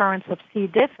recurrence of C.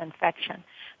 diff infection.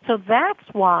 So that's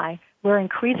why we're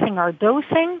increasing our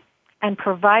dosing and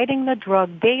providing the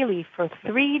drug daily for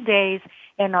 3 days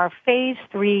in our phase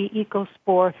 3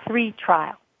 EcoSpore 3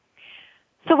 trial.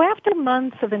 So after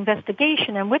months of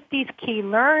investigation and with these key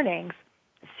learnings,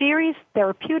 Seres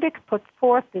Therapeutics put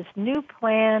forth this new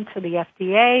plan to the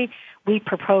FDA. We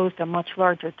proposed a much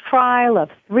larger trial of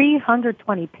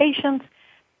 320 patients,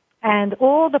 and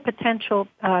all the potential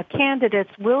candidates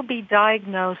will be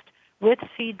diagnosed with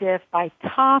C. diff by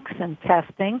toxin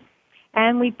testing,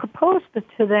 and we proposed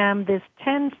to them this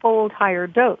 10-fold higher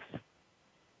dose.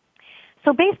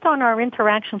 So based on our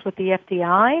interactions with the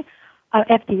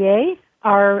FDA,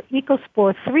 our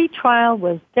EcoSpore 3 trial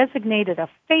was designated a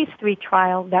phase 3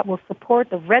 trial that will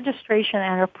support the registration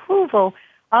and approval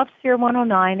of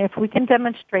SER-109 if we can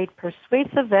demonstrate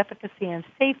persuasive efficacy and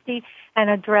safety and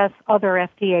address other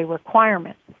FDA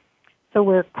requirements. So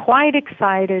we're quite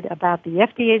excited about the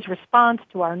FDA's response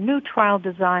to our new trial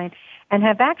design and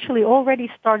have actually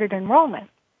already started enrollment.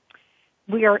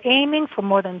 We are aiming for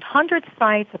more than 100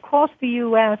 sites across the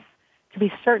U.S. to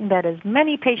be certain that as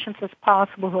many patients as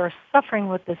possible who are suffering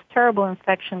with this terrible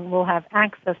infection will have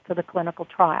access to the clinical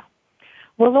trial.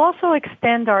 We'll also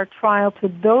extend our trial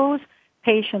to those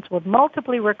patients with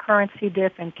multiply recurrent C.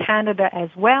 diff in Canada as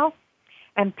well,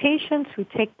 and patients who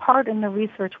take part in the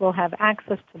research will have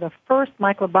access to the first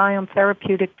microbiome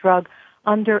therapeutic drug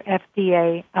under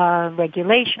FDA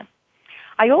regulation.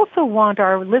 I also want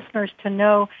our listeners to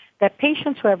know that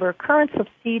patients who have a recurrence of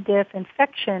C. diff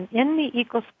infection in the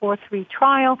EcoSpore 3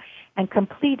 trial and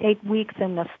complete 8 weeks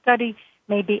in the study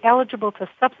may be eligible to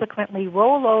subsequently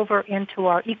roll over into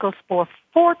our EcoSpore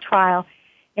 4 trial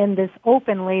in this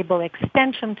open-label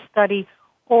extension study.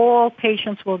 All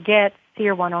patients will get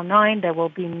SER-109. There will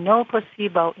be no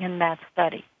placebo in that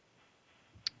study.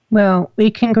 Well, we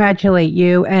congratulate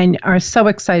you and are so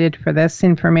excited for this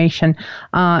information.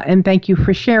 And thank you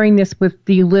for sharing this with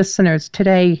the listeners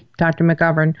today, Dr.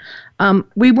 McGovern.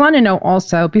 We want to know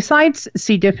also, besides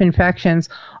C. diff infections,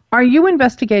 are you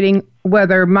investigating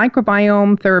whether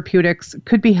microbiome therapeutics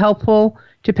could be helpful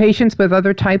to patients with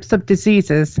other types of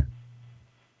diseases?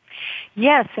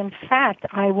 Yes, in fact,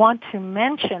 I want to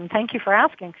mention, thank you for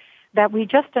asking, that we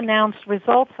just announced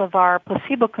results of our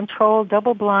placebo-controlled,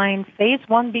 double-blind, phase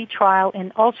 1B trial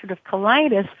in ulcerative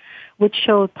colitis, which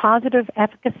showed positive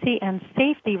efficacy and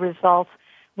safety results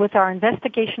with our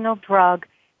investigational drug,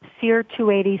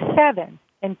 SER-287,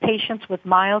 in patients with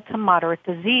mild to moderate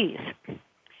disease.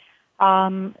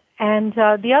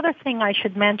 The other thing I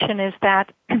should mention is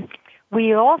that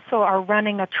we also are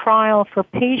running a trial for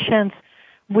patients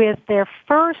with their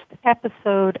first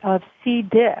episode of C.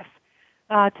 diff,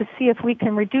 to see if we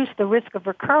can reduce the risk of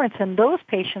recurrence in those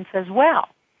patients as well.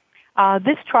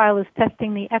 This trial is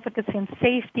testing the efficacy and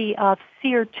safety of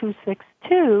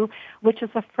SEER-262, which is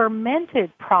a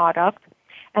fermented product,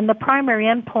 and the primary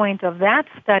endpoint of that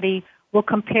study will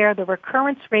compare the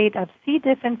recurrence rate of C.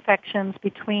 diff infections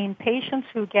between patients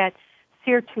who get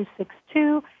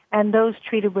SEER-262 and those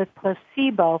treated with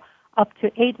placebo up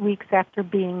to 8 weeks after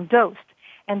being dosed.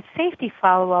 And safety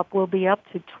follow-up will be up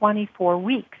to 24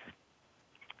 weeks.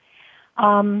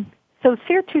 So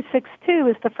SEER-262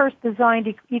 is the first designed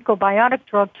ecobiotic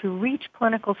drug to reach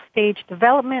clinical stage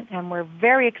development, and we're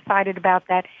very excited about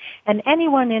that. And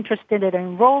anyone interested in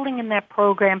enrolling in that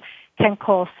program can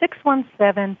call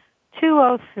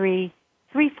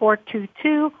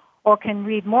 617-203-3422 or can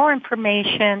read more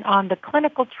information on the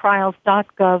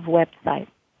clinicaltrials.gov website.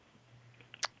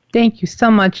 Thank you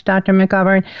so much, Dr.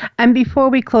 McGovern. And before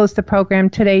we close the program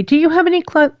today, do you have any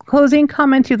closing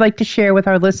comments you'd like to share with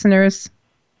our listeners?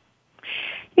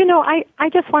 You know, I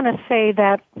just want to say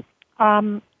that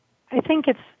I think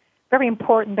it's very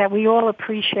important that we all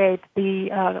appreciate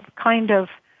the kind of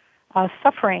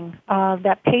suffering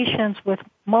that patients with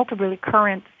multiple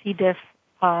recurrent C. diff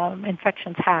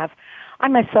infections have. I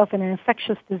myself am an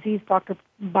infectious disease doctor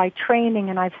by training,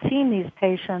 and I've seen these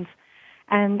patients,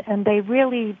 and they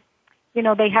really, you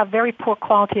know, they have very poor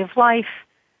quality of life.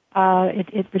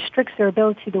 It restricts their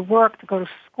ability to work, to go to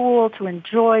school, to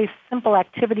enjoy simple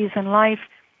activities in life.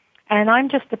 And I'm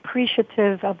just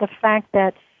appreciative of the fact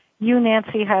that you,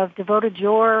 Nancy, have devoted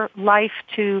your life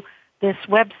to this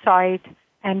website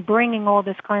and bringing all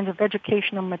this kind of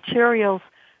educational materials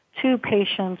to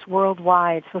patients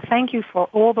worldwide. So thank you for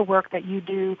all the work that you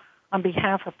do on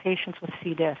behalf of patients with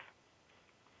C. diff.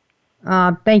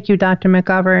 Thank you, Dr.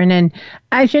 McGovern. And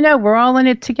as you know, we're all in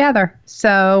it together.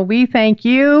 So we thank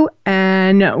you,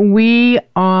 and we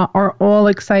are all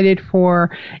excited for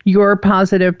your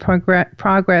positive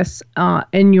progress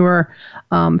in your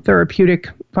therapeutic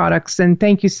products. And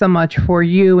thank you so much for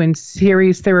you and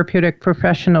Seres Therapeutic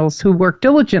professionals who work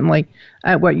diligently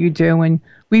at what you do. And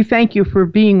we thank you for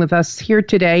being with us here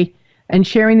today and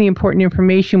sharing the important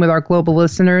information with our global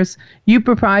listeners. You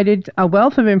provided a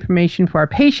wealth of information for our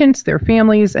patients, their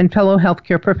families, and fellow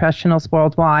healthcare professionals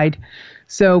worldwide.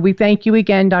 So we thank you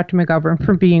again, Dr. McGovern,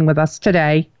 for being with us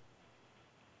today.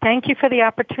 Thank you for the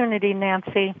opportunity,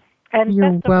 Nancy. And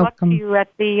You're best of welcome. luck to you at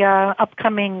the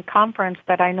upcoming conference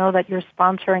that I know that you're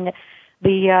sponsoring.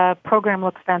 The program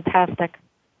looks fantastic.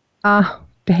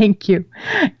 Thank you.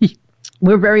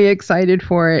 We're very excited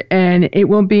for it, and it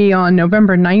will be on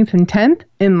November 9th and 10th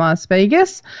in Las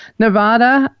Vegas,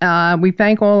 Nevada. We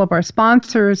thank all of our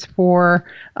sponsors for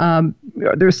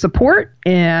their support,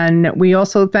 and we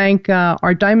also thank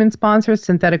our diamond sponsors,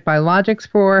 Synthetic Biologics,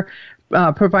 for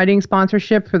providing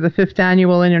sponsorship for the 5th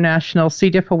Annual International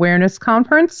C. diff Awareness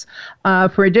Conference.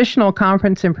 For additional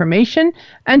conference information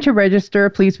and to register,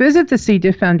 please visit the C.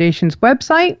 diff Foundation's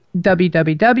website,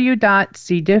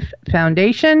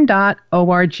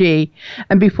 www.cdifffoundation.org.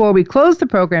 And before we close the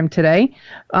program today,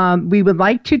 we would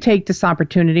like to take this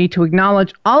opportunity to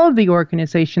acknowledge all of the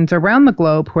organizations around the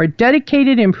globe who are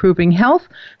dedicated to improving health,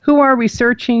 who are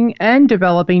researching and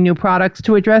developing new products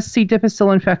to address C.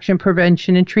 difficile infection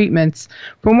prevention and treatments.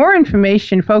 For more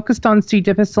information focused on C.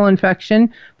 difficile infection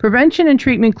prevention and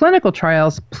treatment clinical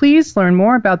trials, please learn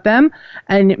more about them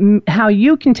and how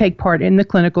you can take part in the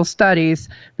clinical studies.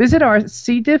 Visit our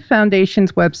C. diff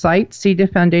Foundation's website,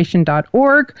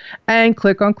 cdifffoundation.org, and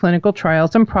click on Clinical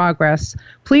Trials in Progress.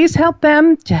 Please help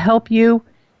them to help you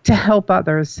to help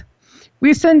others.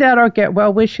 We send out our get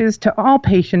well wishes to all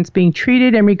patients being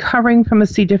treated and recovering from a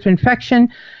C. diff infection,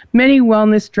 many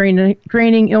wellness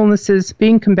draining illnesses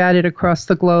being combated across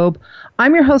the globe.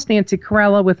 I'm your host, Nancy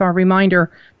Carella, with our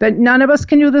reminder that none of us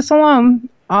can do this alone.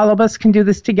 All of us can do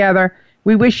this together.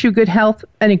 We wish you good health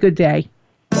and a good day.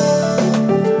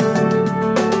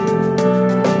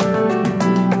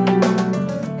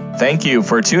 Thank you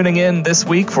for tuning in this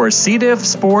week for C. diff,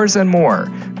 spores, and more.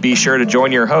 Be sure to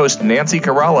join your host, Nancy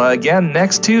Carella, again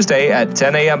next Tuesday at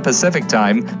 10 a.m. Pacific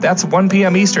Time. That's 1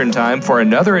 p.m. Eastern Time for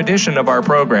another edition of our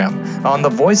program on the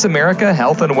Voice America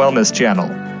Health and Wellness Channel.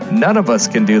 None of us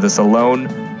can do this alone.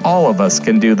 All of us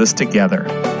can do this together.